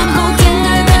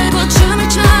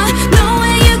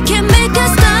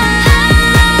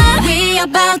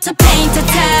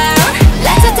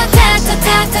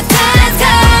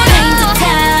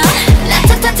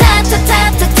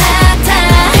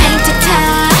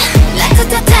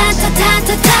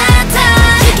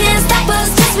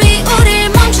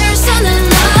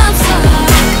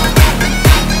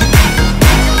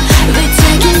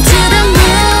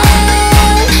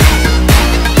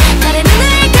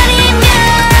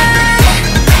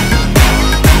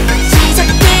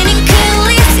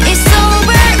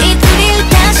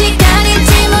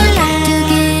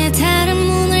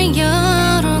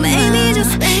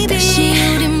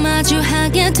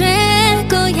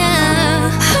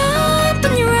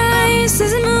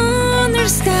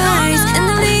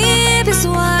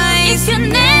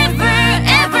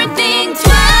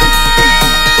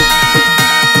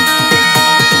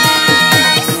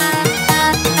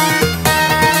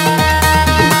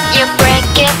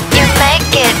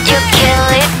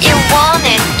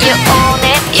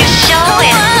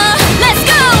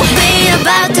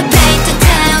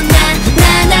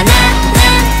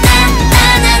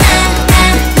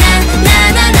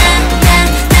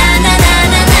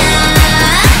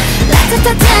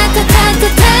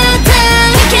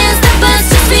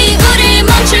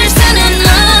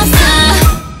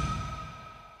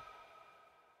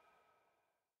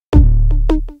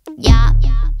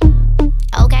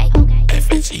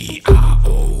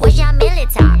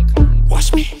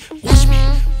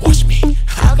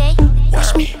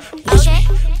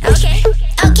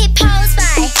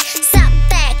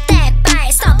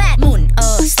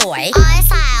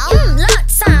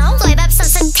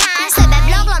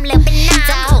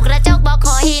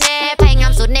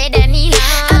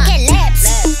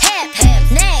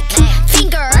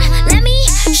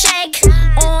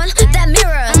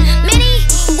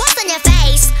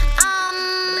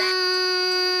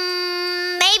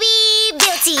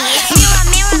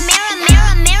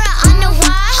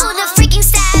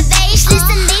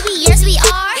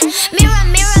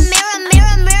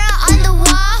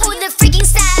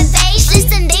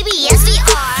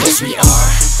Yes we are,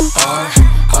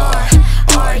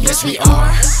 yes we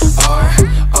are,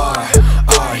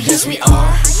 yes we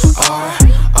are,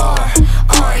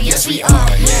 yes we are,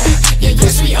 yeah,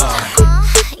 yes we are.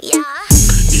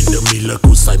 In the middle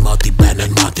กูใส่ multi band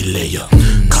and multi layer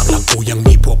ข้างหลังกูยัง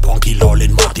มีพวกพ้องที่รอเล่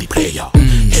น multi player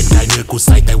เห็นได้เนื้อกูใ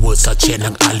ส่แต่เวอร์ซาเชนนั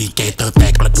งอาลิเกเตอร์แต่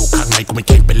กระดูกข้างในกูไม่เ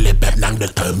ก่งเป็นเล็บแบบนัง The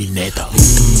Terminator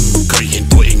เคยเห็น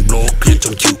ตัวเองโบกเครียดจ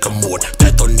นคิวขมวดแต่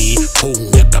ตอนนี้พุ่ง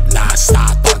เนี่ยกับนาซา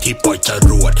ตอนที่ปล่อยจ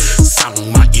รวดสั่ง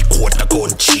มาอีกขวดตะโกน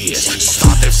เชียร์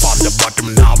Started from the bottom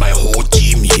now my whole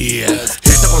team here เ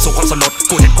ห็นแต่ความสุขความสลด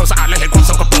กูเห็นความสะอาดและเห็นความ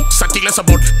สกปรกสักทีและสะ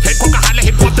บดเห็นความกระหายและเ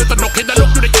ห็นความตื่นตระหนกเห็นนรก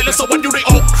อยู่ในใจและสวรรค์อยู่ใน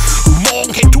อกมอง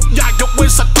เห็นทุกอย่างยกเว้น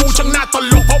ศัตรูช่างน่าต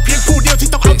ลกเพราะเพียงผู้เดียวที่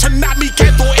ต้องเอาชนะมีแค่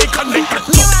ตัวเองข้างในกระ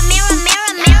จก Mirror, mirror,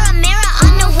 mirror, mirror, mirror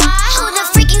on the wall. Who the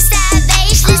freaking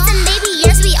savage? Listen, baby,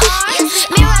 yes we are.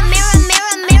 Mirror, mirror,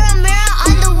 mirror, mirror, mirror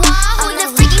on the wall. Who the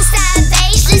freaking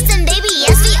savage? Listen, baby,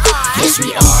 yes we are. Yes we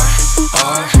are,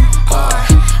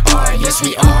 yes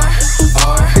we are,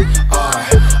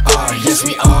 yes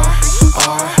we are,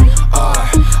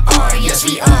 yes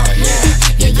we are,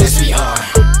 yeah, yes we are.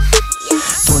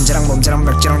 돈자랑 몸자랑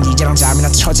맥자랑 이자랑 잠이나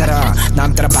쳐자라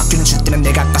남 따라 바뀌는 줏대는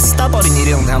내가 아까 써버린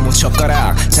일용 나무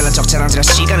젓가락 잘난 척 자랑질한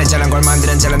시간에 잘난 걸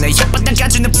만드는 잘난 내 혓바닥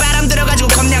까주는 바람 들어가지고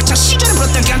겁내학창 시간을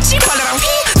불었던 깜찍 발라랑 휘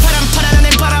바람 파란 하늘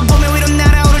바라보며 위로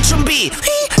날아오를 준비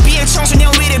휘 비행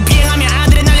청소년 위를 비행하며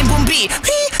아들의 날린 붐비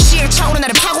휘 시행착오로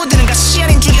나를 파고드는가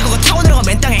시야는 죽이고 타고 들어가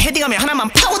맨 땅에 헤딩하며 하나만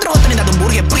파고 들어갔더니 나도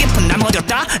모르게 뿌리깊은 나무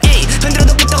어디였다 에이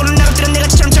흔들어도 삐떡으로 나로 들은 내가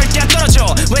지처럼 절대 안 떨어져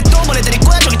왜 또 보내들이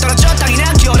꼬야 저기 떨어져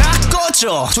땅이나 기어라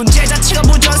꺼져 존재 자체가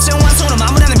부전승 완성으로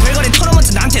마무리하는 별거리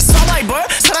토너먼트 나한테 서바이벌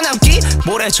살아남기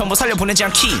모래 전부 살려보내지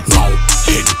않기 Now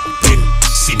hit pin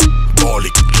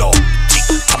symbolic logic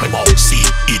ทำให้มอง see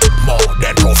it more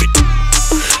than profit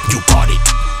You got it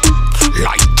ไ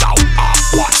ล่เจ้าอา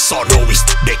วาสซอนโนวิส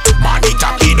เด็กมานี่จา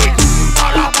กที่หน่วยตา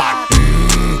ลาบัด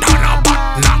ธนบัตร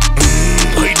หนัก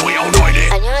เฮ้ยหน่วยเอาหน่อยเลย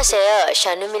안녕하세요.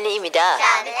 샤누밀리입니다.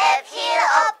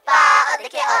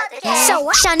 So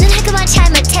what? 저는 한국말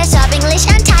잘못해서 English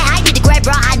and Thai. I did the great,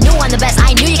 bro. I knew I'm the best.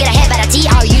 I knew you gotta have better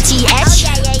D-R-U-T-H.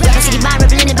 Representing my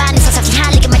representing body, so something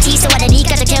high, look at my teeth. So what I need,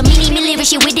 gotta tell me, milli,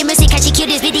 rishi with the music, cause she cute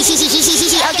as bitty, he.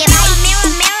 Okay, bye. Mirror,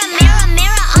 mirror, mirror,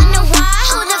 mirror on the wall.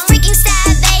 Who the freaking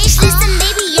savage? Listen,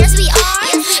 baby, yes we are.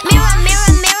 Mirror,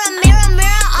 mirror, mirror, mirror,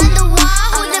 mirror on the wall.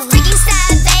 Who the freaking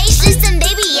savage? Listen,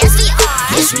 baby, yes we are.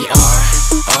 Yes we are,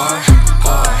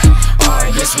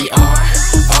 yes we are,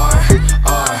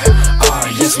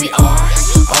 yes we are,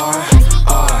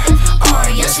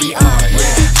 yes we are,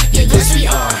 yeah, yes we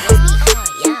are.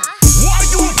 Why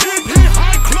you keep it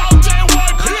high cloud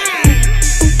JYP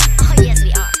Oh, yes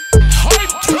we are.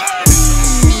 Hype train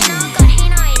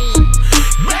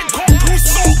Bangkok to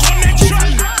Seoul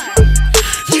connection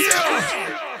Yeah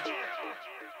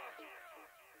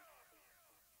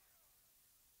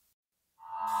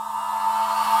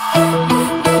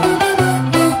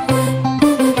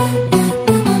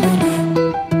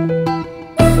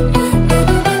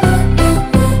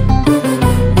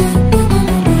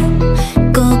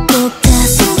꼭꼭 다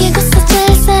숨기고서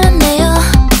잘 살았네요.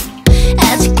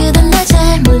 아직 그댄 날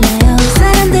잘 몰라요.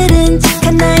 사람들은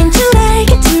착한 나인 줄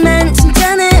알겠지만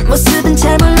진짜 내 모습은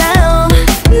잘 몰라요.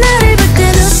 나를 볼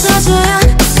땐 웃어줘요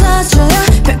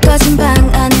별거진 방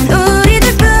안은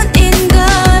우리들 뿐인걸.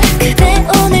 그대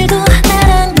오늘도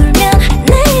나랑 놀면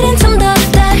내일은 좀 더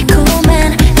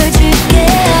달콤한 걸 줄게.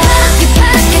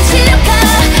 밖에 치려가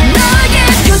너의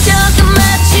표정은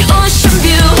마치 오션뷰.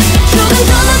 조금 더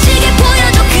멋지게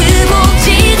보여줘 그 목짓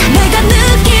내가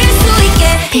느낄 수 있게.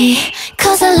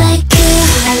 Because I like you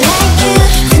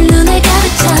두 눈을 가득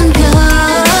찬 별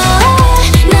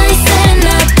나의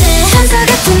세레나데 천사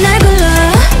같은 날 불러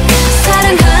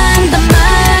사랑한단 말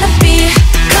없이.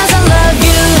 Cause I love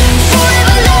you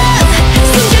Forever love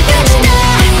숨결까지 날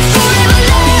Forever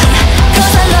love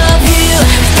Cause I love you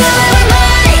Forever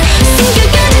mine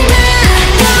숨결까지 날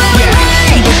Forever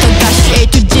mine. 이것도 다시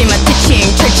해주지마 teaching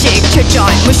철칙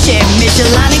철저히 무심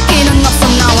미실라는 끼는 없어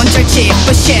나원 절집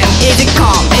부심 Easy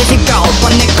come easy go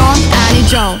번내건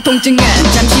아니죠 통증은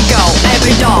잠시고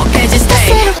Every dog has its day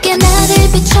새롭게 나를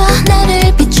비춰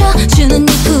주는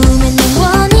네 꿈엔 내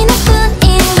원이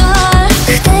너뿐인걸.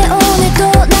 그대 오늘도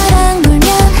나랑 놀면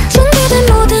준비된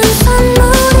모든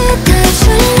선물을 다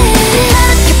줄래.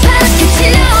 밖에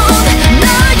치려온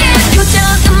너의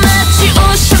표정은 마치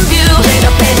오션뷰.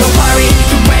 대답해 don't worry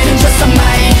후회는 just a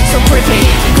mind So creepy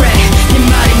그래 네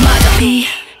말이 맞아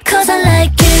Cause I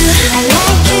like you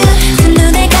두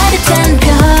눈에 가득 찬 별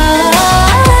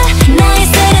나의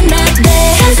세레나데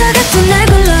천사 같은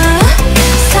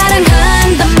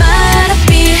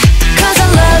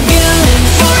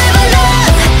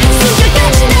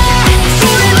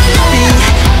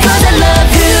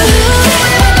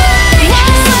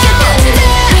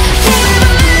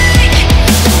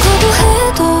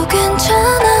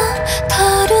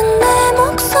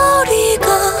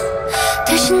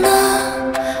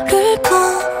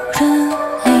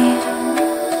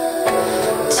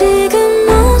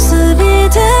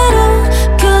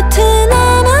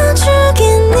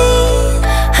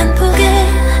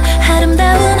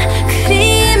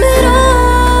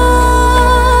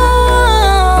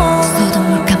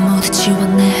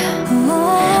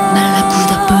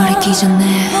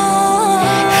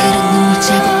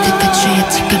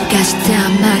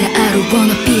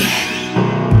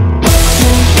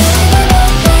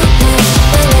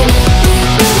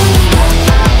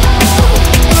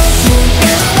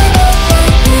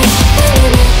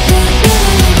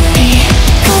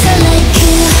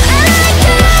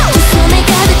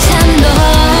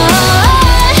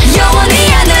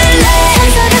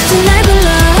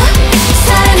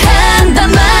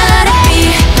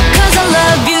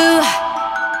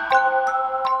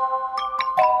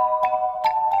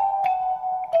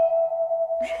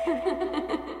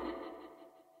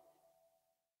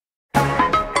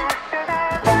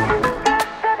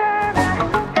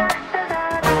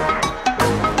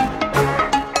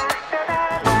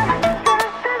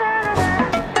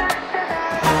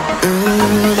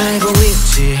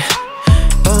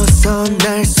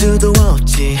벗어날 수도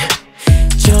없지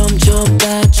점점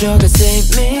빠져가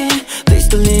save me please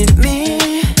don't leave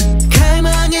me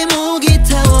갈망의 목이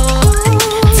타워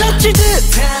덮칠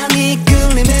듯한 이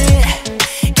끌림에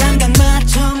감각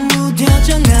맞춰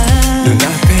무뎌져 난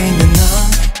눈앞에 있는 넌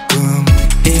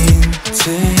꿈인지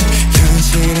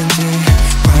현실인지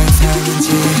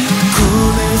환상인지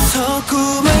꿈에서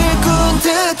꿈을 꾼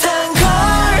듯한 걸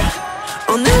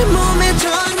오늘 몸에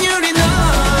전율이 널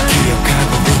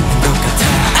기억하고 있는 것 같아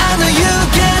I know you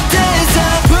get deja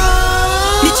vu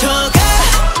미쳐가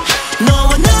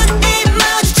너와 눈이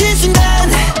마주친 순간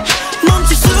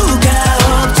멈출 수가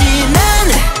없지 난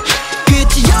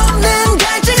끝이 없는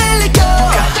갈증을 느껴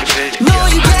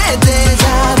너에게 deja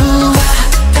vu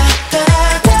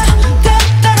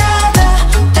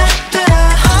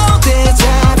Oh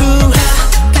deja vu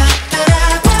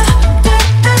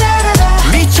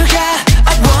미쳐가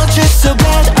I want you so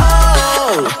bad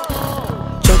oh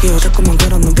저기요 자꾸만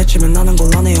그런 눈빛이면 나는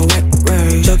곤란해요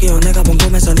왜 저기요 내가 본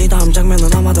꿈에서 네 다음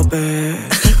장면은 아마도 배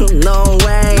No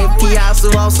way 피할 수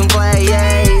없음 play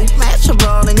yeah.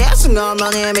 맞춰보는 예순간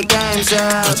넌 이미 게임즈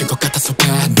터진 것 같아서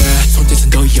반대 손짓은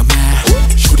더 위험해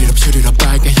슈리럽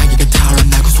빨간 향기가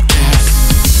타올라나고 속해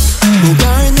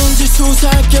뭐가 있는지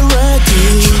수사할게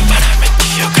ready 출발하면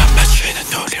뛰어가 마주치는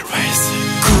우리 race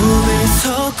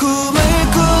꿈에서 꿈을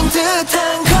꾼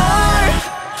듯한 걸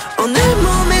오늘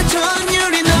몸에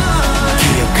전율이 널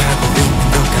기억하고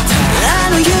있는 것 같아 I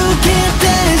know you get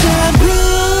deja vu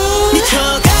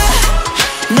미쳐가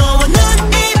너와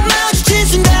눈이 마주친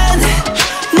순간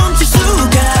멈출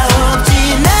수가 없지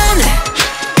난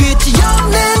끝이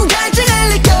없는 갈증을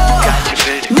느껴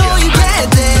너에게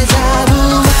deja vu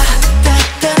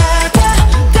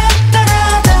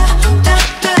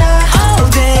Oh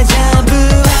deja vu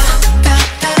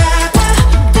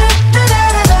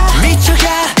미쳐가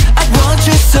I want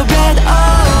you so bad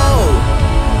oh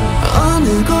어느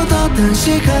곳 어떤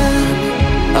시간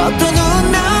어떤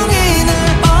운명이 날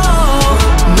oh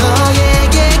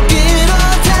너에게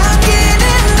끌어당기는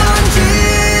건지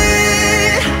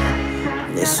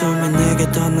내 숨이 내게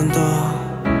닿는다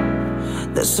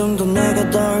내 숨도 내게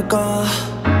닿을까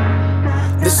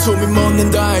내 숨이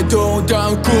멎는다 해도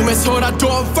다음 꿈에서라도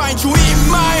find you in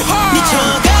my heart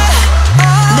미쳐가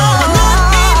너와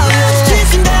눈이 마주친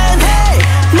순간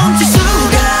멈출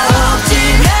수가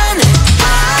없지만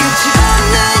끝이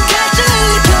없는 갈증을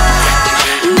느껴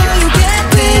너에게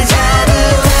deja vu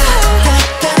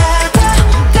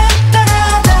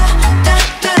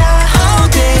Oh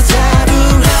deja vu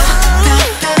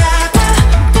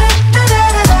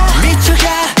미쳐가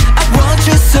I want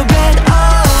you so bad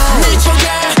oh 미쳐가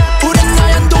우린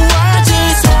나연도 알지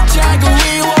속삭여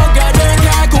위워가는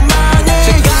하고만해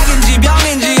생각인지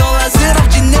병인지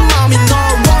혼란스럽지 내 맘이 널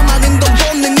원하는 건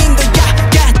본능인데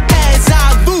yeah deja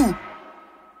vu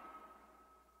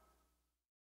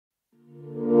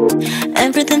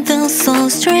Everything feels so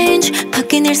strange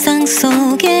바뀐 일상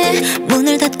속에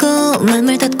문을 닫고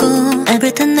맘을 닫고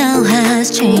Everything now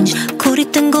has changed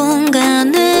고립된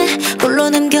공간에 홀로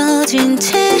남겨진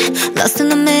채 Lost in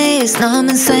the maze Now I'm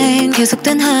insane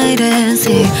계속된 hide and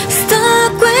seek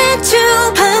Stuck with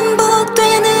you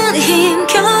반복되는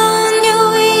힘겨운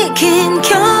유이 긴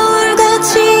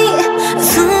겨울같이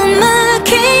숨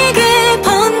막히게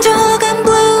번져간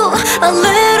blue A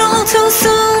little too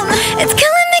soon It's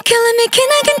killing me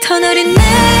기나긴 터널이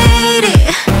내리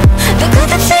또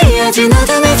끝없이 이어진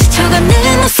어둠에 지쳐간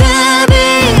내 모습이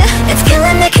It's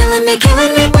killing me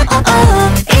oh,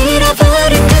 oh.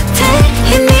 잃어버린 듯해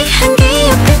희미한 기억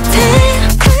끝에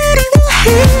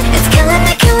It's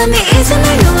killing me 이제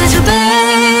날 놓아줘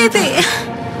baby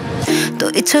또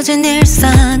잊혀진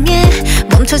일상에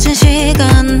멈춰진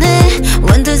시간에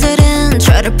When does it end?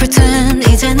 Try to pretend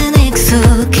이제는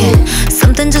익숙해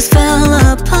Something just fell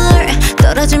apart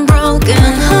떨어진 broken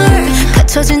heart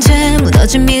갇혀진 채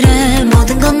무너진 미래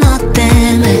모든 건 너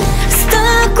때문에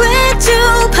Stuck with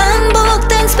you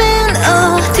반복된 spin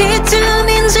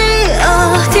어디쯤인지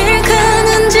어딜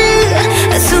가는지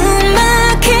숨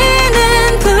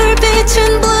막히는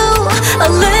불빛은 blue A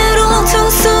little too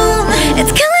soon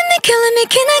It's killing me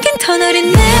기나긴 터널이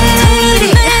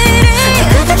내리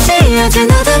끝없이 이어진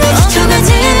어둠에 지쳐간 네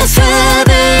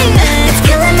모습이 It's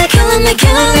killing me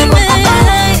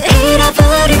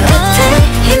잃어버린 끝에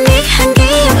희미한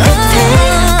기억 끝에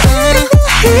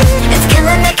It's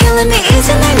killing me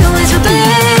이제 날 놓아줘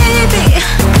baby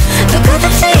또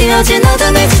끝없이 이어진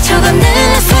어둠에 지쳐간 내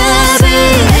모습이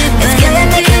It's killing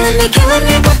me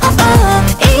oh, oh.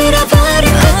 잃어버린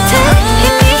끝에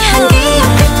희미한 기억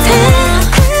끝에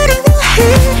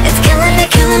It's killing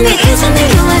me 이제 날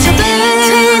놓아줘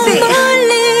baby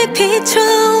멀리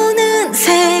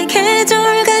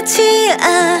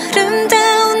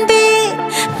아름다운 빛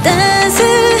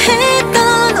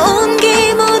따스했던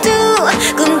온기 모두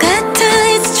꿈 같아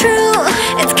it's true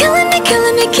It's killing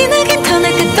me 기나긴 더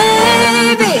날 good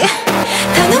baby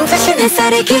더 눈부신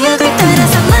햇살의 기억을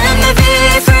따라서 let me be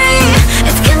free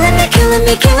It's killing me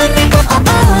oh oh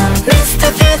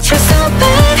Mr. Future so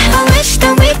bad I wish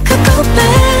that we could go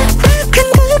back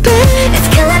It's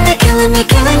killing me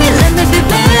let me be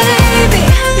baby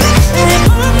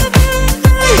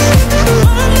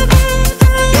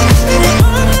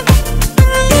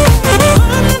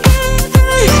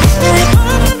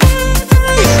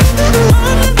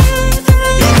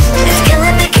It's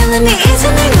killing me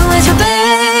easily 놓아줘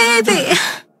baby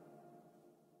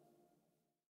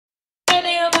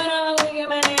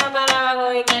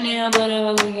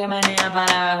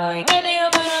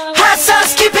Hot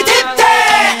sauce keep it deep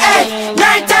day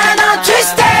날 따라 넌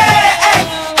twist day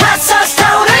Hot sauce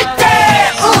타오를 때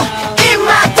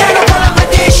입맛대로 골라 my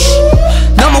dish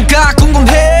너무가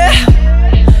궁금해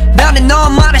나는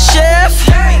너만의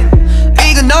셰프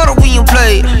이건 너를 위한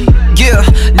play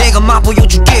Yeah 내가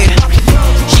맛보여줄게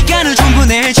시간을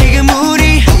충분해 지금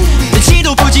우리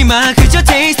눈치도 보지마 그저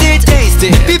taste it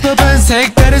내 비법은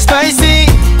색다른 spicy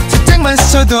살짝만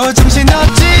스쳐도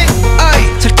정신없지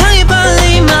설탕이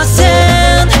발린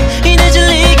맛은 이내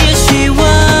질리기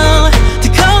쉬워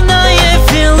뜨거운 너의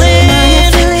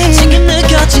feeling 지금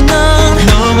느꼈지 넌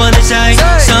너와의 사이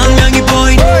선명히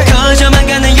보인 커져만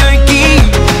가는 열기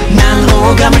난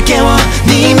호감을 깨워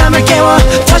네 맘을 깨워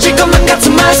터질 것만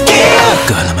같은 my skill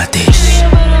Girl on my dish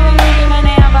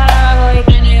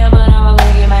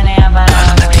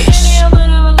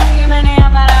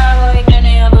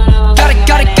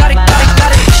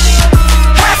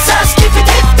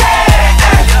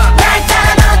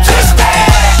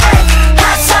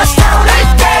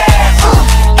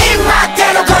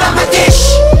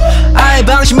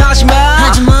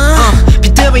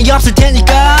없을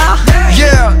테니까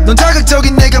Yeah 넌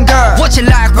자극적인 내 감각 What you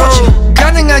like what you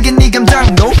가능하게 네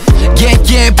감당도 Yeah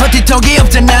yeah 버티턱이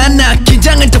없잖아 나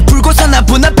긴장을 더 풀고서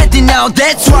나보나 뱉이 now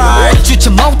That's right 주체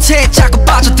못해 자꾸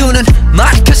빠져드는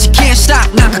말 Cause you can't stop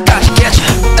난 끝까지 깨져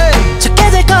찾게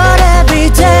될 걸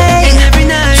everyday And every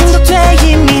night 중독돼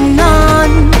이미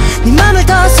넌 네 맘을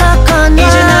더 섞어 넌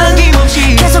이제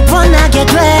남김없이 계속 원하게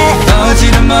돼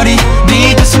어지른 머리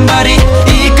네 두 손발이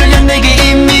이끌려 내게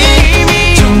이미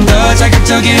더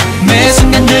자극적인 매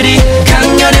순간들이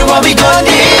강렬해 what we gon'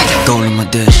 need Go in my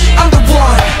dish I'm the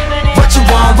one What you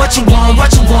want, what you want,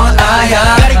 what you want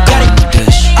Got it, got it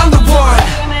dish I'm the one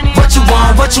What you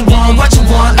want, what you want, what you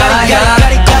want Got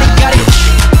it, got it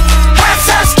Hot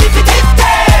sauce keep it deep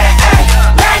day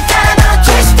날 따라 넌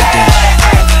twist day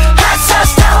Hot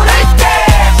sauce 타오를 때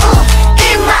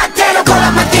입맛대로 골라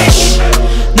my dish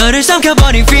너를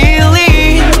삼켜버린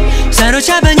feeling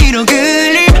사로잡은 이런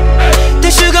그림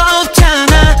될 수가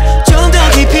없잖아 좀 더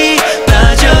깊이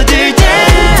빠져들 때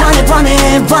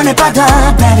원해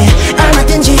받아 baby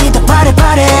얼마든지 더 바래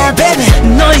baby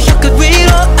너의 혀끝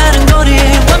위로 아른거리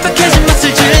완벽해진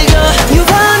맛을 즐겨 You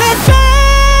want it babe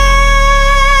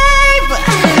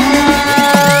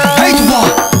Hey you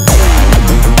want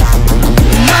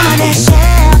나만의 chef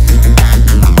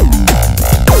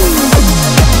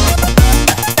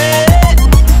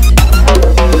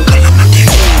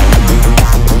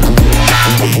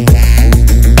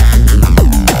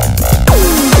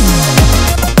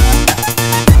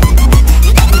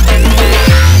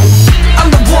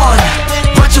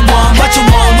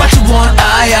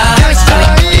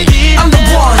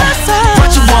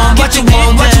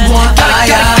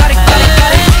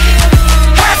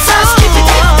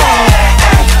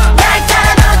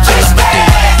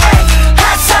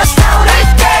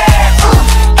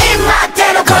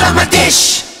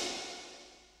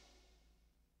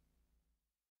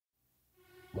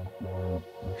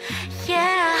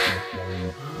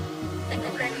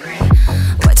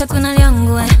왜 자꾸 날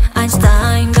연구해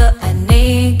아인슈타인도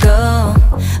아니고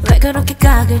왜 그렇게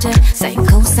각을 재 사인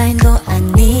코사인도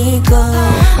아니고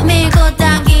밀고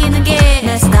당기는 게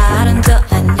내 스타일은 또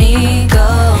아니고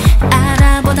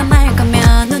알아보다 말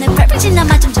거면 눈에 펄펄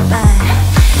나만 좀 잡아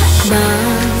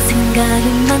넌 생각이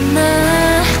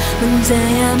많아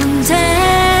문제야 문제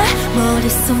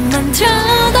머릿속만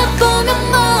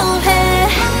들여다보면 뭐해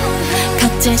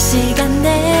각자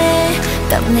시간에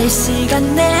떠날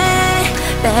시간에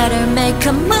Better make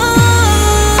a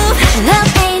move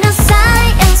Love ain't no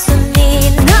science don't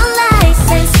need no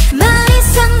license 말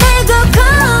이상 내고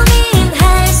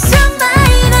고민할 수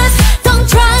minus Don't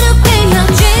try to be a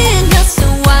genius So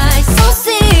why so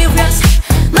serious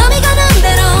맘이 가는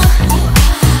대로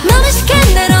맘이 시킨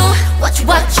대로 What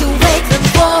you waiting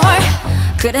for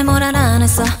그래 뭘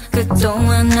알아냈어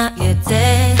그동안 나에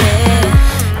대해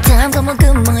다음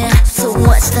과목은 뭐야 So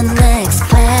what's the next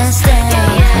class then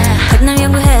백날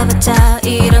연구해봤자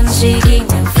이런 식이면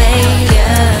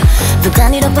failure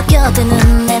불가니로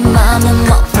바뀌어드는 내 맘은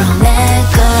뭐 from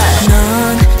내걸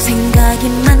넌 생각이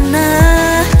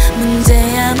많아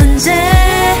문제야 문제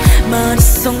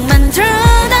머릿속만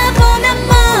들여다보면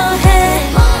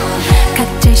뭐해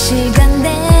각질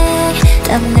시간대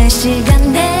땀낼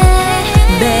시간대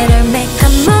Better make a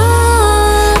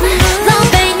move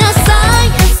Love ain't no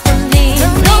science to me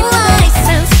No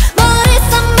license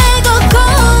머릿속 메고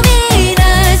고민할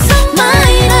So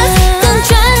minus Don't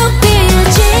try to be a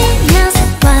genius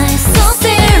Why so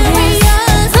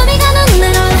serious 맘이 가는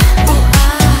대로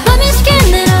맘이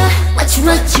시키는 대로 What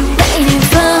you waiting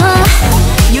for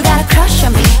You got a crush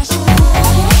on me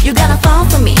You gotta fall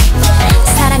for me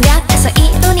사랑 같아서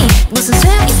이론이 무슨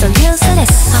소용있어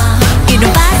useless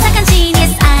이런 바삭한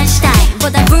genius Einstein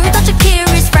보다 불더러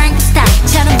curious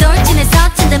Frankenstein처럼 돌진해서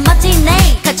튼데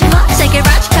멋지네 거침없이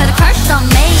개라치카도 crush on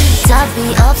me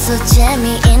답이 없어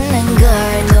재미있는 걸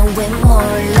너 왜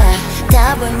몰라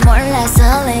답을 몰라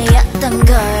설레였던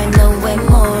걸 너 왜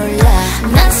몰라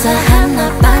난사 하나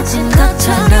빠진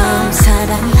것처럼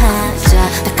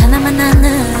사랑하자 딱 하나만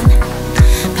나는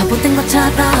바보된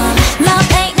것처럼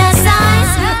Love ain't no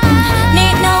science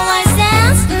Need no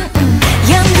license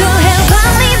연구해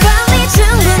빨리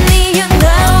충분히 You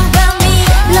know about me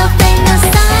Love ain't no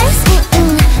science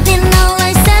Need no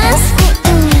license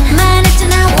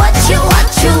말했잖아 what you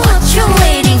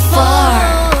waiting for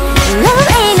Love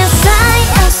ain't no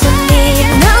science Need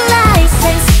no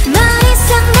license 머릿속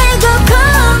내고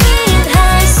고민할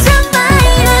So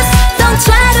minus Don't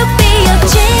try to be a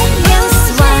genius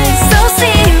Why so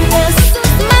serious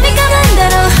맘이 가는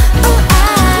대로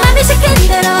맘이 시킨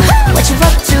대로 What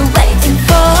you waiting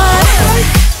for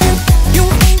You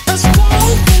ain't the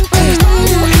same You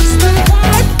ain't the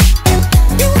right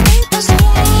You ain't the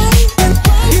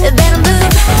same Better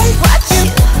move What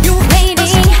you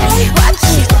waiting What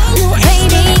you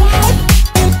waiting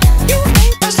You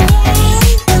ain't the same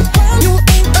You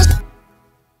ain't the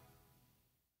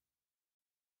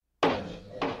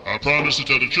I promise to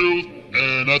tell the truth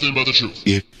and nothing but the truth.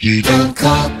 If you don't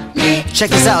call me, Check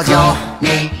this out, y'all.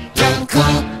 don't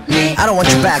call me, I don't want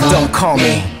you back, don't call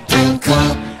me. don't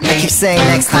call I keep saying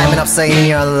next time and I'm saying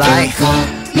your life.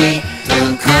 me,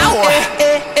 don't call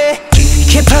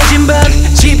깊어진 밤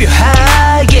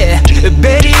집요하게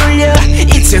벨이 울려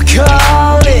It's your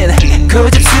calling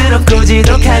고집스럽고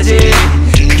지독하지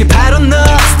그게 바로 너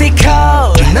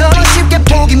스티커 너는 쉽게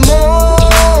포기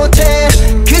못해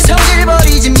그 성질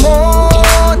버리지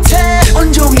못해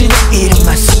온종일 내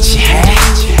이름만 서치해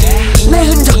내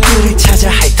흔적들을 찾아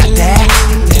핥아대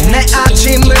내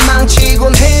아침을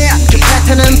망치곤 해그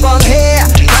패턴은 뻔해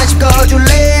관심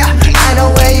꺼줄래 I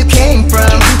know where you came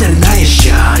from 그대로 나의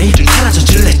shawty 사라져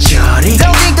줄래 저리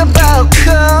Don't think about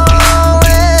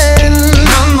calling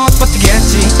넌 못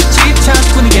버티겠지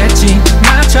집착뿐이겠지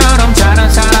나처럼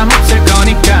잘한 사람 없을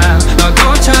거니까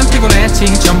너도 참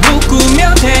피곤했지 전부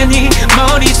꾸며 대니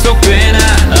머릿속 꽤나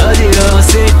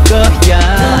어지러웠을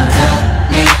거야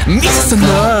미쳤어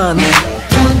넌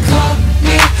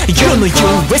You don't know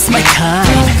you waste my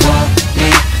time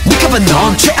네가 봐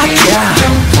넌 최악이야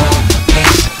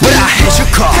What I had you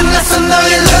call 끝났어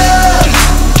너의 love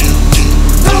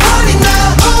Don't worry now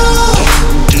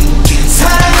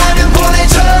사랑하면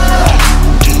보내줘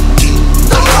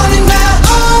Don't worry now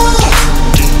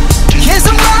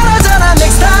계속 말하잖아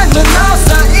Next time 넌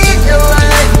없어 in your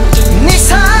life 네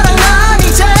사랑 난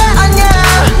이제 아냐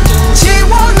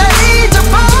지워 날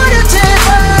잊어버려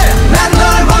제발 난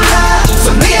널 몰라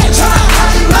So 네게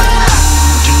전화하지 마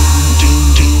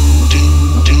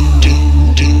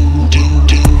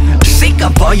Sick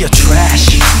of all your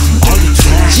trash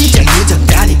진짜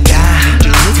늦었다니까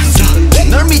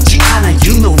널 믿지 않아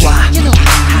you know why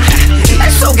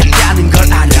날 속였다는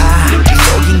걸 알아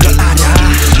속인 걸 알아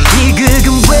이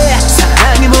극은 왜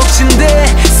사랑의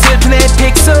몫인데 슬픈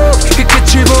에픽 속 그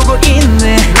끝을 보고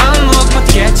있네 넌 못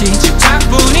버티겠지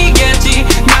집착뿐이겠지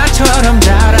나처럼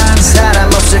잘한 사람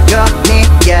없을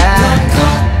거니까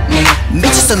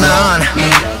미쳤어 넌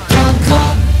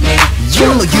You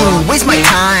know you waste my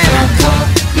time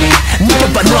네가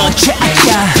봐 넌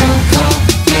최악이야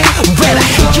When I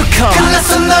hate you call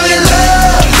끝났어 너의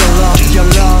love Your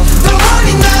love Don't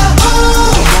worry now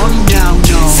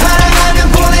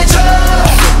사랑하면 보내줘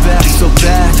So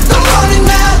bad Don't worry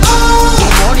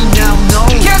now no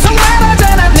계속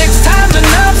말하잖아 Next time 넌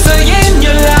없어 in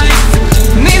your life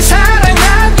네 사랑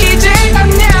난 이제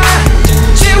아냐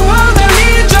지워 널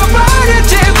잊어버려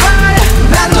제발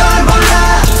난 널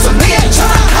몰라 So 네게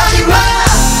전화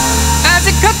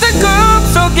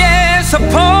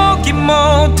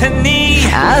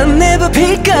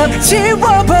breakup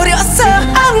지워버렸어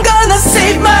I'm gonna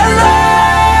save my love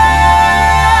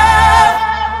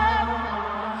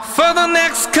For the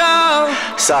next call.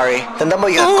 Sorry, the number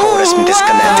you have called has been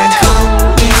disconnected.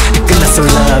 끝났어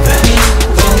love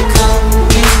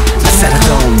I said I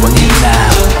don't want you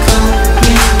now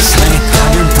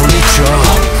사랑했다면 보내줘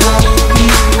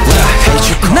What I hate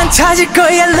you call 난 찾을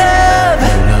거야 love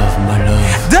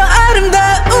더 아름다운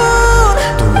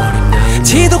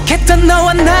지독했던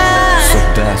너와 나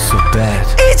So bad.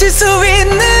 잊을 수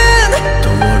있는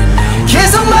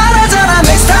계속 말하잖아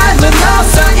next time은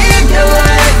없어 이겨